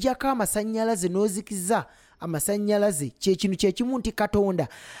switch n'oggyako amasannyalaze n'ozikiza amasannyalaze kyekintu kyekimu nti Katonda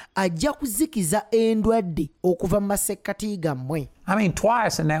ajja kuzikiza endwadde okuva mu masekkati gammwe. I mean,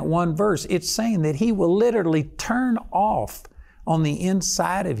 twice in that one verse, it's saying that he will literally turn off on the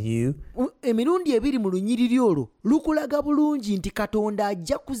inside of you. Emirundi ebiri mu lunyiriri olwo lukulaga bulungi nti Katonda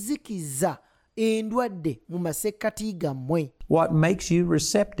ajja kuzikiza endwadde mu masekkati gammwe. What makes you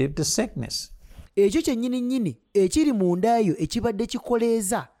receptive to sickness? Ekyo kyennyini ekiri munda yo ekibadde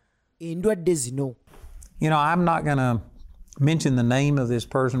kikoleeza endwadde zino. You know, I'm not going to mention the name of this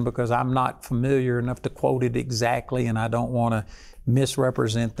person because I'm not familiar enough to quote it exactly and I don't want to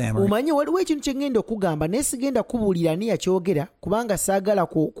misrepresent them. Omanyi waliwo ekintu kye ngenda okugamba naye sigenda kubuulira ani yakyogera kubanga saagala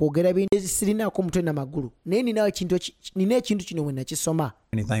kwogera bintu sirinaako mutwe n'amagulu naye nina ekintu kino mwe nakisoma.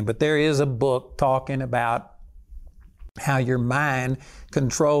 But there is a book talking about how your mind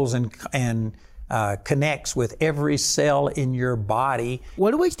controls and connects with every cell in your body.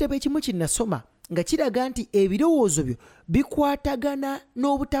 Waliwo ekitabo ekimu kye nasoma nga kiraga nti ebirowoozo byo bikwatagana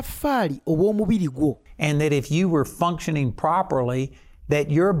n'obutaffaali obw'omubiri gwo. And that if you were functioning properly,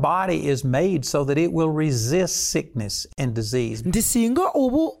 that your body is made so that it will resist sickness and disease. Nti singa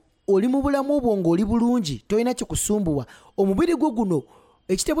oba oli mu bulamu obwo ng'oli bulungi tolina kikusumbuwa omubiri gwo guno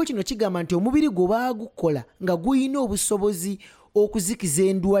ekitabo kino kigamba nti omubiri gwo baagukola nga guyina obusobozi okuzikiza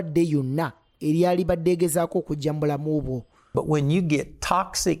endwadde yonna eryali baddeegezaako okujja mu bulamu obwo. But when you get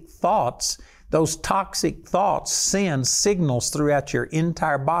toxic thoughts, those toxic thoughts send signals throughout your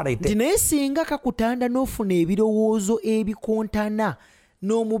entire body. Naye singa kakutanda n'ofuna ebirowoozo ebikontana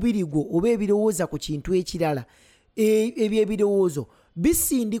n'omubiri gwo oba ebirowooza ku kintu ekirala ebyo ebirowoozo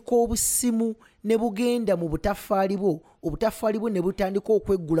bisindika obusimu ne bugenda mu butaffaali bwo obutaffaali bwo ne butandika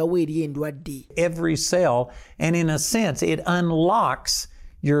okweggulawo eri endwadde. Every cell, and in a sense it unlocks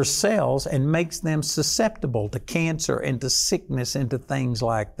your cells and makes them susceptible to cancer and to sickness and to things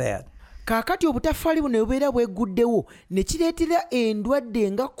like that. Kaakati obutaffaali buno bubeera bwegguddewo ne kireetera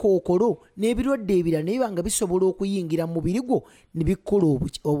endwadde nga kookolo n'ebirwadde ebirala naye banga bisobola okuyingira mu mubiri gwo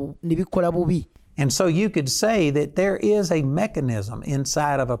ne bikola bubi. And so you could say that there is a mechanism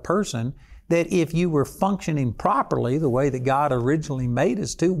inside of a person that if you were functioning properly the way that God originally made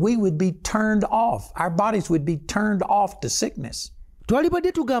us to, we would be turned off. Our bodies would be turned off to sickness.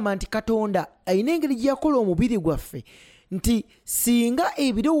 Twalibadde tugamba nti Katonda ayina engeri gye yakola omubiri gwaffe nti singa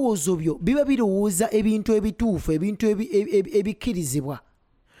ebirowoozo byo biba birowooza ebintu ebituufu ebintu ebikkirizibwa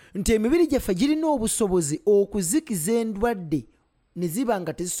nti emibiri gyaffe girina obusobozi okuzikiza endwadde ne ziba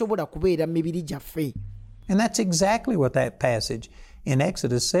nga tezisobola kubeera mu mibiri gyaffe. And that's exactly what that passage in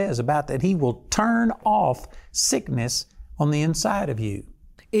Exodus says about that he will turn off sickness on the inside of you.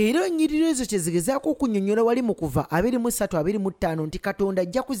 Era ennyiriro ezo kye zigezaako okunnyonnyola wali mu kuva 23-25 nti Katonda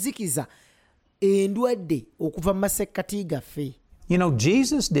ajja kuzikiza endwadde okuva mu masekkati gaffe. You know,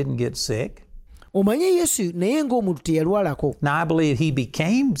 Jesus didn't get sick. Omanye Yesu naye ng'omuntu teyalwalako. Now I believe he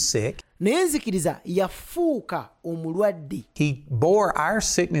became sick. Naye nzikiriza yafuuka omulwadde. He bore our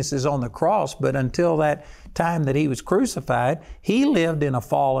sicknesses on the cross, but until that time that he was crucified, he lived in a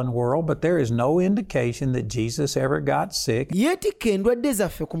fallen world, but there is no indication that Jesus ever got sick. Yeetikka endwadde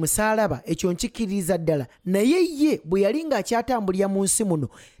zaffe ku musaalaba ekyo nkikiriza ddala naye ye bwe yali ng'akyatambulira mu nsi muno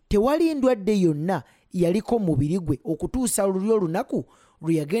tewali ndwadde yonna yaliko mu mubiri gwe okutuusa luli olunaku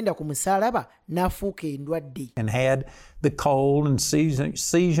lwe yagenda ku musaalaba n'afuuka endwadde. And had the cold and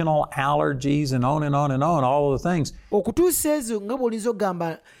seasonal allergies and on and on and on, all of the things. Okutuusa ezo nga bw'olinza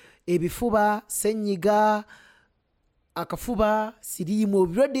ogamba ebifuba, ssenyiga, akafuba, siriimu,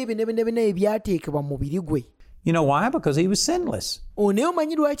 ebirwadde ebyo ebyateekebwa mu mubiri gwe. You know why? Because he was sinless. Naye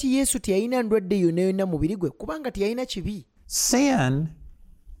omanyi lwaki Yesu teyalina ndwadde yonna yonna mu mubiri gwe? Kubanga teyalina kibi. Sin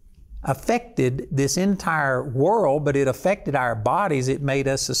affected this entire world, but it affected our bodies. It made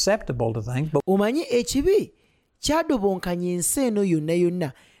us susceptible to things. But omanyi ekibi kyadobonkanya ensi eno yonna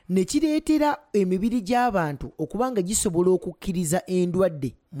yonna ne kireetera emibiri gy'abantu okuba nga gisobola okukkiriza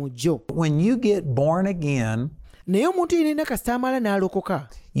endwadde mu gyo. when you get born again, naye omuntu yenna kasita amala n'alokoka,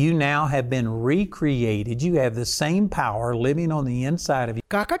 you now have been recreated. You have the same power living on the inside of you.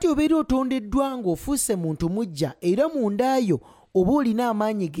 kaakati obeera otondeddwa ng'ofuuse muntu muggya era munda yo oba olina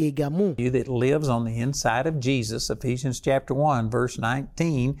amaanyi ge gamu That lives on the inside of Jesus, Ephesians chapter 1, verse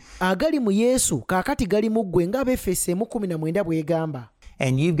 19. agali mu Yesu kaakati gali mu ggwe ng'Abefeso 1:19 bw'egamba.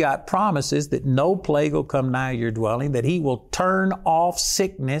 And you've got promises that no plague will come nigh your dwelling, that he will turn off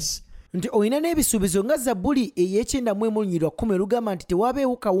sickness. Nti olina n'ebisuubizo nga Zabbuli 9:10 lugamba nti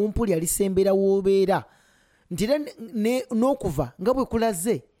tewaabeewo kawumpuli alisembera w'obeera, nti era n'okuva nga bwe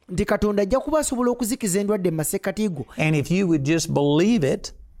kulaze nti Katonda ajja kuba asobola okuzikiza endwadde mu masekkati go. And if you would just believe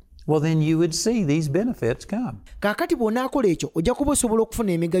it, well, then you would see these benefits come. kaakati bw'onaakola ekyo ojja kuba osobola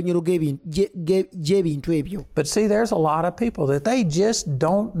okufuna emiganyulo gy'ebintu ebyo. But see, there's a lot of people that they just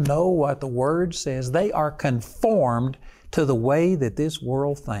don't know what the Word says. They are conformed to the way that this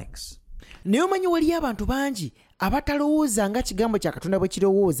world thinks. naye omanyi waliyo abantu bangi abatalowooza nga kigambo kya Katonda bwe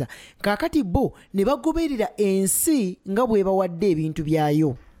kirowooza, kaakati bo ne bagoberera ensi nga bwe bawadde ebintu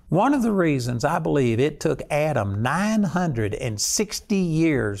byayo. One of the reasons I believe it took Adam 960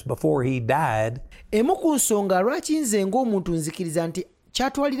 years before he died emu ku nsonga lwaki nze ng'omuntu nzikiriza nti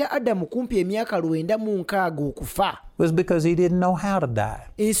kyatwalira Adamu kumpi emyaka 96 okufa was because he didn't know how to die.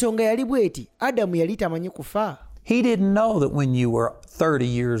 ensonga yali bweti Adamu yali tamanyi kufa. He didn't know that when you were 30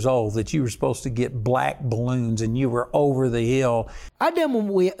 years old that you were supposed to get black balloons and you were over the hill. Adamu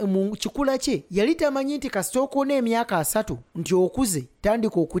mu kikula kye yali tamanyi nti kasita okoona emyaka 3 nti okuze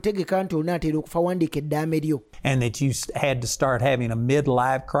tandika okutegeka nti onaatera okufa wandiika eddaame lyo. And that you had to start having a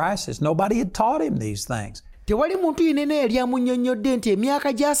midlife crisis. Nobody had taught him these things. Tewali muntu yenna yali amunnyonnyodde nti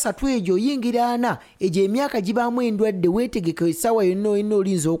emyaka gya 3 egyo oyingira 4 egyo emyaka gibaamu endwadde weetegeke essaawa yonna olina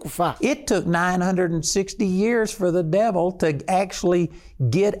olinza okufa. It took 960 years for the devil to actually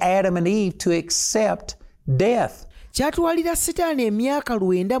get Adam and Eve to accept death. Kyatwalira Setaani emyaka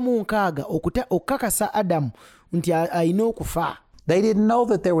 96 okukakasa Adamu nti alina okufa. They didn't know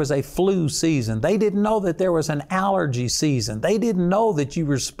that there was a flu season. They didn't know that there was an allergy season. They didn't know that you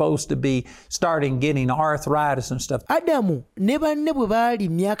were supposed to be starting getting arthritis and stuff. Adamu ne banne bwe baali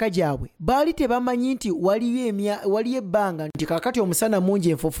myaka gyabwe baali tebamanyi nti waliyo ebbanga nti kakati omusana mungi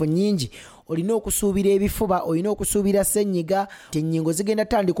enfuufu nnyingi olina okusuubira ebifuba, olina okusuubira ssenyiga, nti ennyingo zigenda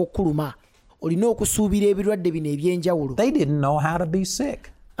tandika okkuluma, olina okusuubira ebirwadde bino eby'enjawulo. They didn't know how to be sick.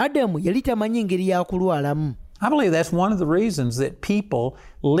 Adamu yali tamanyi engeri yakulwalamu. I believe that's one of the reasons that people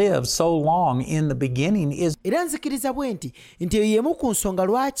live so long in the beginning is era nzikiriza bwe nti yemu ku nsonga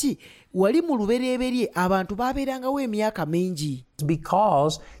lwaki wali mu lubereberye abantu baabeerangawo emyaka mingi.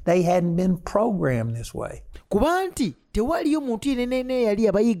 because they hadn't been programmed this way. Kuba nti tewaliyo muntu yenna yali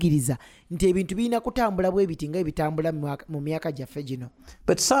abayigiriza nti ebintu birina kutambula bwe biti nga ebitambula mu myaka gyaffe gino.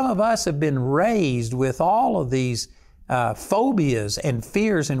 But some of us have been raised with all of these phobias and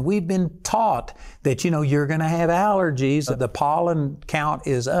fears, and we've been taught that, you're going to have allergies, the pollen count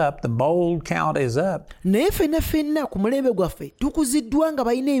is up, the mold count is up. Naye ffenna ku mulembe gwaffe tukuziddwa nga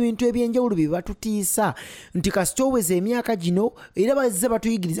balina ebintu ebyenjawulo bye batutiisa nti kasita oweza emyaka gino era bazze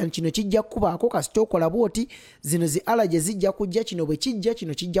batuyigiriza nti kino kijja kubaako, kasita okola bwoti zino zi allergy zijja kujja, kino bwe kijja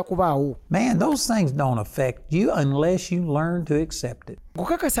kino kijja kubaawo. Man, those things don't affect you unless you learn to accept it.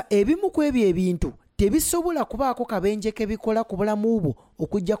 Nkukakasa ebimu ku ebyo ebintu tebisobola kubaako kabenje kebikola ku bulamu bwo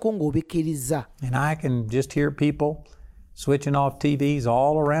okujjako ng'obikkiriza. And I can just hear people switching off TVs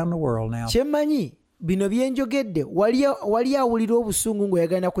all around the world now. Kyemmanyi bino byenjogedde wali awulira obusungu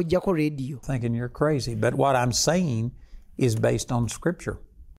ng'oyagala kujjako radio. Thinking you're crazy, but what I'm saying is based on Scripture.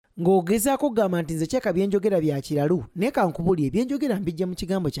 Ng'ogezaako kugamba nti nze kyeka byenjogera bya kiralu, naye kankubulye ebyenjogera mbijja mu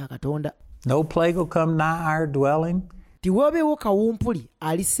kigambo kya Katonda. No plague will come nigh our dwelling. Tiwabeewo kawumpuli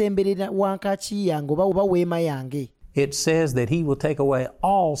alisemberera wankaki yange oba weema yange. It says that he will take away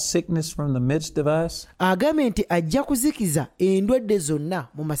all sickness from the midst of us. Agambe nti ajja kuzikiza endwadde zonna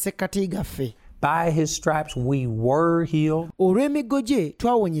mu masekkati gaffe. By his stripes we were healed. Olw'emiggo gye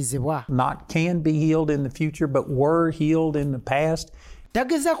twawonyezebwa. Not can be healed in the future, but were healed in the past.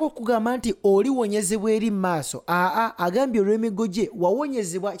 tagezaako okugamba nti oli wonyezebwa eri mu maaso. Agambye olw'emigo gye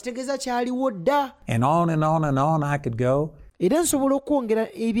wawonyezebwa, kitegeeza kyaliwo dda. And on and on and on I could go. Era nsobola okwongera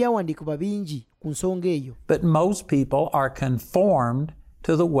ebyawandiikibwa bingi ku nsonga eyo. But most people are conformed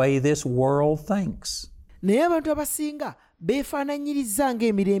to the way this world thinks. Naye abantu abasinga beefaananyiriza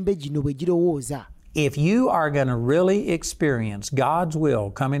ng'emirembe gino bwe girowooza. If you are going to really experience God's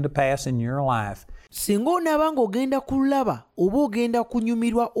will coming to pass in your life, singa onaaba ng'ogenda kulaba oba ogenda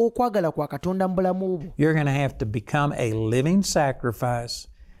kunyumirwa okwagala kwa Katonda mu bulamu bwo, you're going to have to become a living sacrifice.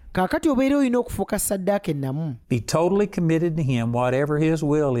 Kaakati obeera olina okufuuka ssaddaaka ennamu. Be totally committed to Him. Whatever His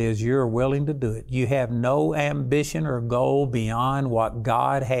will is, you're willing to do it. You have no ambition or goal beyond what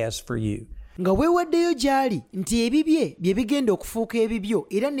God has for you. Nga weewaddeyo gy'ali nti ebibye bye bigenda okufuuka ebibyo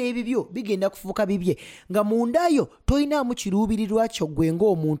era n'ebibyo bigenda kufuuka bibye, nga mundayo tolinaamu kiruubirirwa kyo ggwe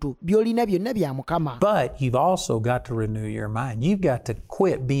ng'omuntu, by'olina byonna bya Mukama. But you've also got to renew your mind. You've got to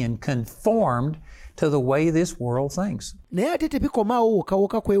quit being conformed to the way this world thinks. Naye ate tebikomaawo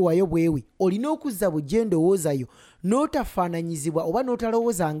wokawoka kwewaayo bwewi, olina okuzza bujje endowoozayo n'otafaananyizibwa oba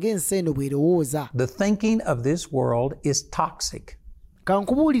n'otalowooza ng'ensi eno bw'erowooza. The thinking of this world is toxic.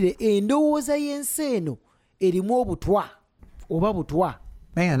 Kankubuulire, endowooza y'ensi eno erimu obutwa oba butwa.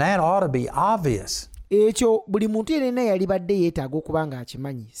 Man, that ought to be obvious. Ekyo buli muntu yenna yalibadde yeetaaga okuba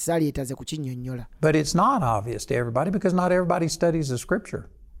ng'akimanyi, salyetaaze kukinnyonnyola. But it's not obvious to everybody because not everybody studies the scripture.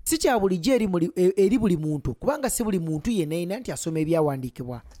 Si kya bulijjo eri buli muntu, kubanga si buli muntu yenna yina nti asoma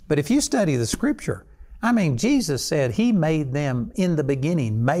ebyawandiikibwa. But if you study the scripture, I mean, Jesus said He made them in the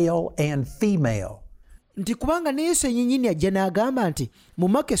beginning male and female. Nti kubanga ne Yesu yennyini ajja n'agamba nti mu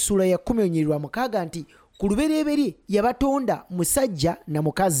Maka essula ya 10:6 nti ku lubereberye yabatonda musajja na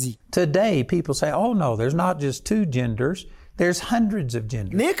mukazi. Today people say, oh no, there's not just two genders, there's hundreds of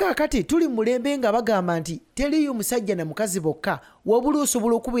genders. Naye kaakati tuli mulembe nga bagamba nti teriyo musajja na mukazi bokka, wabula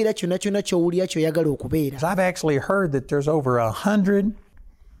osobola okubeera kyonna kyonna ky'owulira ky'oyagala okubeera. I've actually heard that there's over 100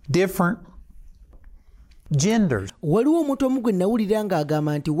 different genders. Waliwo omuntu omu gwe nawulira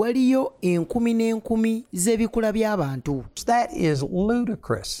ng'agamba nti waliyo 10,000 z'ebikula by'abantu. That is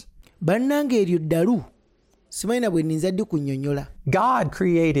ludicrous. Bannange eryo ddalu, simanyi na bwe nninza ddi kunnyonnyola. God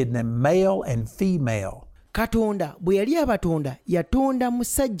created them male and female. Katonda bwe yali abatonda yatonda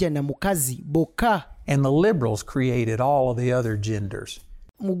musajja na mukazi bokka. And the liberals created all of the other genders.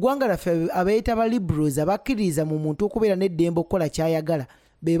 Mu ggwanga laffe abeeyita ba liberals abakkiririza mu muntu okubeera n'eddembe okukola ky'ayagala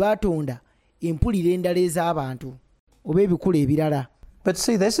be baatonda empulira endala ez'abantu oba ebikula ebirala. But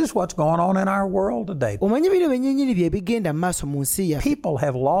see, this is what's going on in our world today. Omanyi bino byennyini bye bigenda mu maaso mu nsi yaffe. People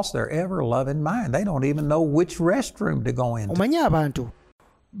have lost their ever-loving mind. They don't even know which restroom to go into. Omanyi abantu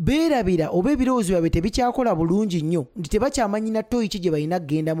beerabira oba ebirowoozo byabwe tebikyakola bulungi nnyo nti tebakyamanyi na ttoyi ki gye balina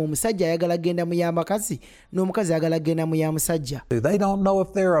kgendamu. Omusajja ayagala kgenda mu y'abakazi n'omukazi ayagala kgenda mu ya musajja. They don't know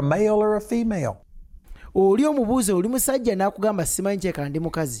if they're a male or a female. Oli omubuuza oli musajja n'akugamba simanyi kyekala ndi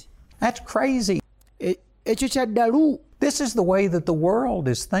mukazi. That's crazy. Ekyo kya ddalu. This is the way that the world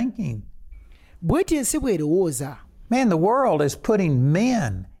is thinking. Bw'eti ensi bw'erowooza. Man, the world is putting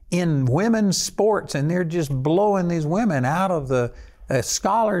men in women's sports and they're just blowing these women out of the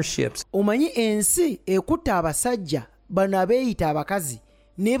scholarships. Omanyi ensi ekutta abasajja bano abeeyita abakazi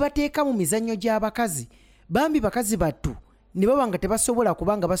n'ebateeka mu mizannyo gy'abakazi. Bambi bakazi battu ne baba nga tebasobola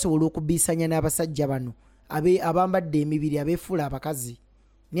kubanga basobola okubbiisanya n'abasajja bano abambadde emibiri abeefuula abakazi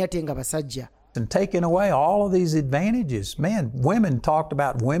naye ate nga basajja. And taking away all of these advantages. Man, women talked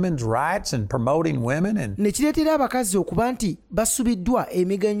about women's rights and promoting women. And ne kireetera abakazi okuba nti basubiddwa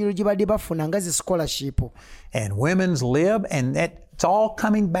emiganyulo gye badde bafuna nga zi scholarship. And women's lib, and it's all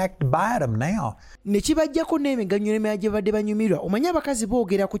coming back to bite them now. Ne kibajjako n'emiganyulo emirala gye badde banyumirwa. Omanyi abakazi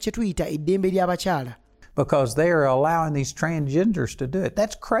boogera ku kye tuyita eddembe ly'abakyala. Because they are allowing these transgenders to do it.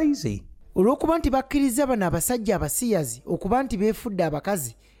 That's crazy. Olw'okuba nti bakkiriza bano abasajja abasiyazi okuba nti beefudde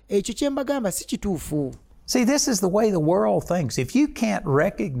abakazi. Ekyo kye mbagamba si kituufu. See, this is the way the world thinks. If you can't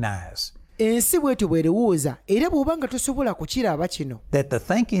recognize ensi bwetyo bw'erowooza era bw'oba nga tosobola kukiraba kino that the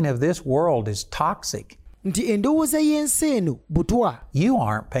thinking of this world is toxic, nti endowooza y'ensi eno butwa, you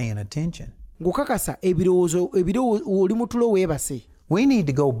aren't paying attention. ng'okakasa ebirowoozo oli mutulo weebase. We need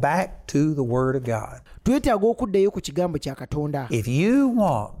to go back to the Word of God. Twetaaga okuddayo ku kigambo kya Katonda. If you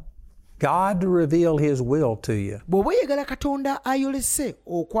want God to reveal His will to you, bw'oba oyagala Katonda ayolese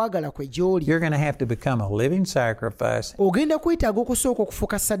okwagala kwe gy'oli, you're going to have to become a living sacrifice, ogenda kwetaaga okusooka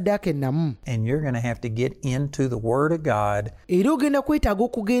okufuuka ssaddaaka ennamu, and you're going to have to get into the Word of God era ogenda kwetaaga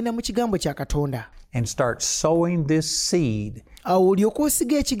okugenda mu kigambo kya Katonda and start sowing this seed awo olyoka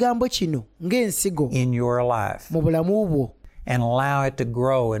osiga ekigambo kino ng'ensigo in your life mu bulamu bwo, and allow it to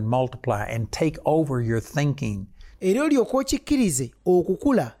grow and multiply and take over your thinking era olyoka okikkirize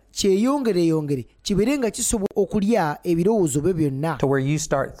okukula kyeyongere kibeere nga kisobola okulya ebirowoozo byo byonna, to where you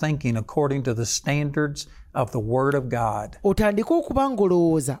start thinking according to the standards of the Word of God. otandike okuba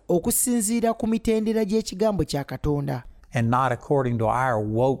ng'olowooza okusinziira ku mitendera gy'ekigambo kya Katonda, and not according to our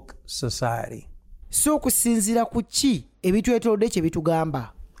woke society. so okusinziira ku ki ebitwetoolodde kye bitugamba.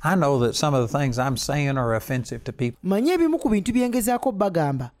 I know that some of the things I'm saying are offensive to people, Manye ebimu ku bintu bye ngezaako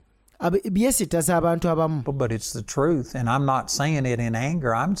bagamba byesittaza abantu abamu, but it's the truth, and I'm not saying it in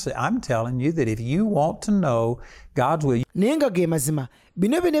anger. I'm telling you that if you want to know God's will, naye nga ge mazima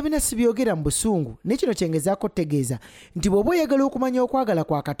bino byonna sibyogera mu busungu, ne kino kye ngezaako kutegeeza nti bw'oba oyagala okumanya okwagala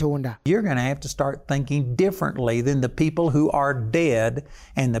kwa Katonda, you're going to have to start thinking differently than the people who are dead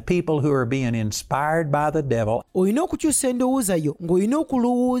and the people who are being inspired by the devil. olina okukyusa endowooza yo ng'olina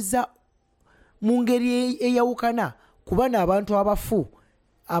okulowooza mu ngeri eyawukana ku bano abantu abafu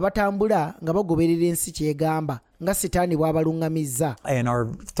abatambula nga bagoberera ensi kyegamba nga Setaani bw'abaluŋŋamizza, And are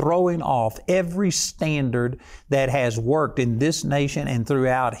throwing off every standard that has worked in this nation and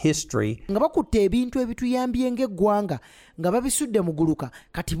throughout history. nga bakutte ebintu ebituyambye ng'eggwanga nga babisudde mu guluka,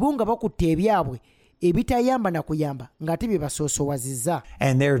 kati bo nga bakutte ebyabwe ebitayamba na kuyamba ng'ate bye basoosowazizza.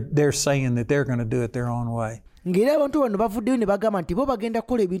 And they're saying that they're going to do it their own way. Ng'era abantu bano bavuddeyo ne bagamba nti bo bagenda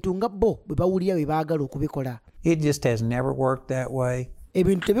kukola ebintu nga bo bwe bawulira bwe baagala okubikola. It just has never worked that way.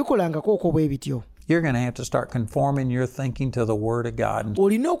 Ebintu tebikolangako okwo bwe bityo. You're going to have to start conforming your thinking to the Word of God.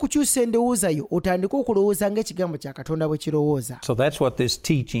 Olina okukyusa endowooza yo otandike okulowooza ng'ekigambo kya Katonda bwe kirowooza. So that's what this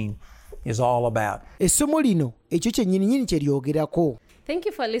teaching is all about. Essomo lino ekyo kyennyini kye lyogerako. Thank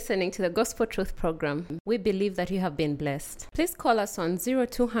you for listening to the Gospel Truth Program. We believe that you have been blessed. Please call us on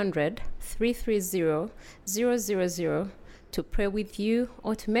 0200 330 000 to pray with you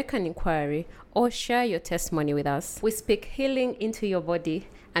or to make an inquiry or share your testimony with us. We speak healing into your body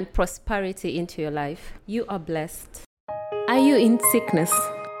and prosperity into your life. You are blessed. Are you in sickness,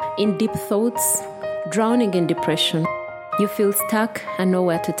 in deep thoughts, drowning in depression? You feel stuck and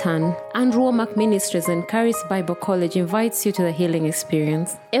nowhere to turn? And Womack Ministries and Charis Bible College invites you to the healing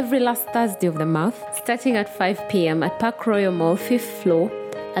experience every last Thursday of the month, starting at 5 p.m. at Park Royal Mall, 5th floor,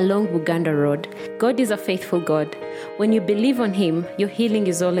 along Luganda Road. God is a faithful God. When you believe on Him, your healing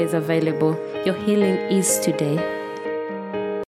is always available. Your healing is today.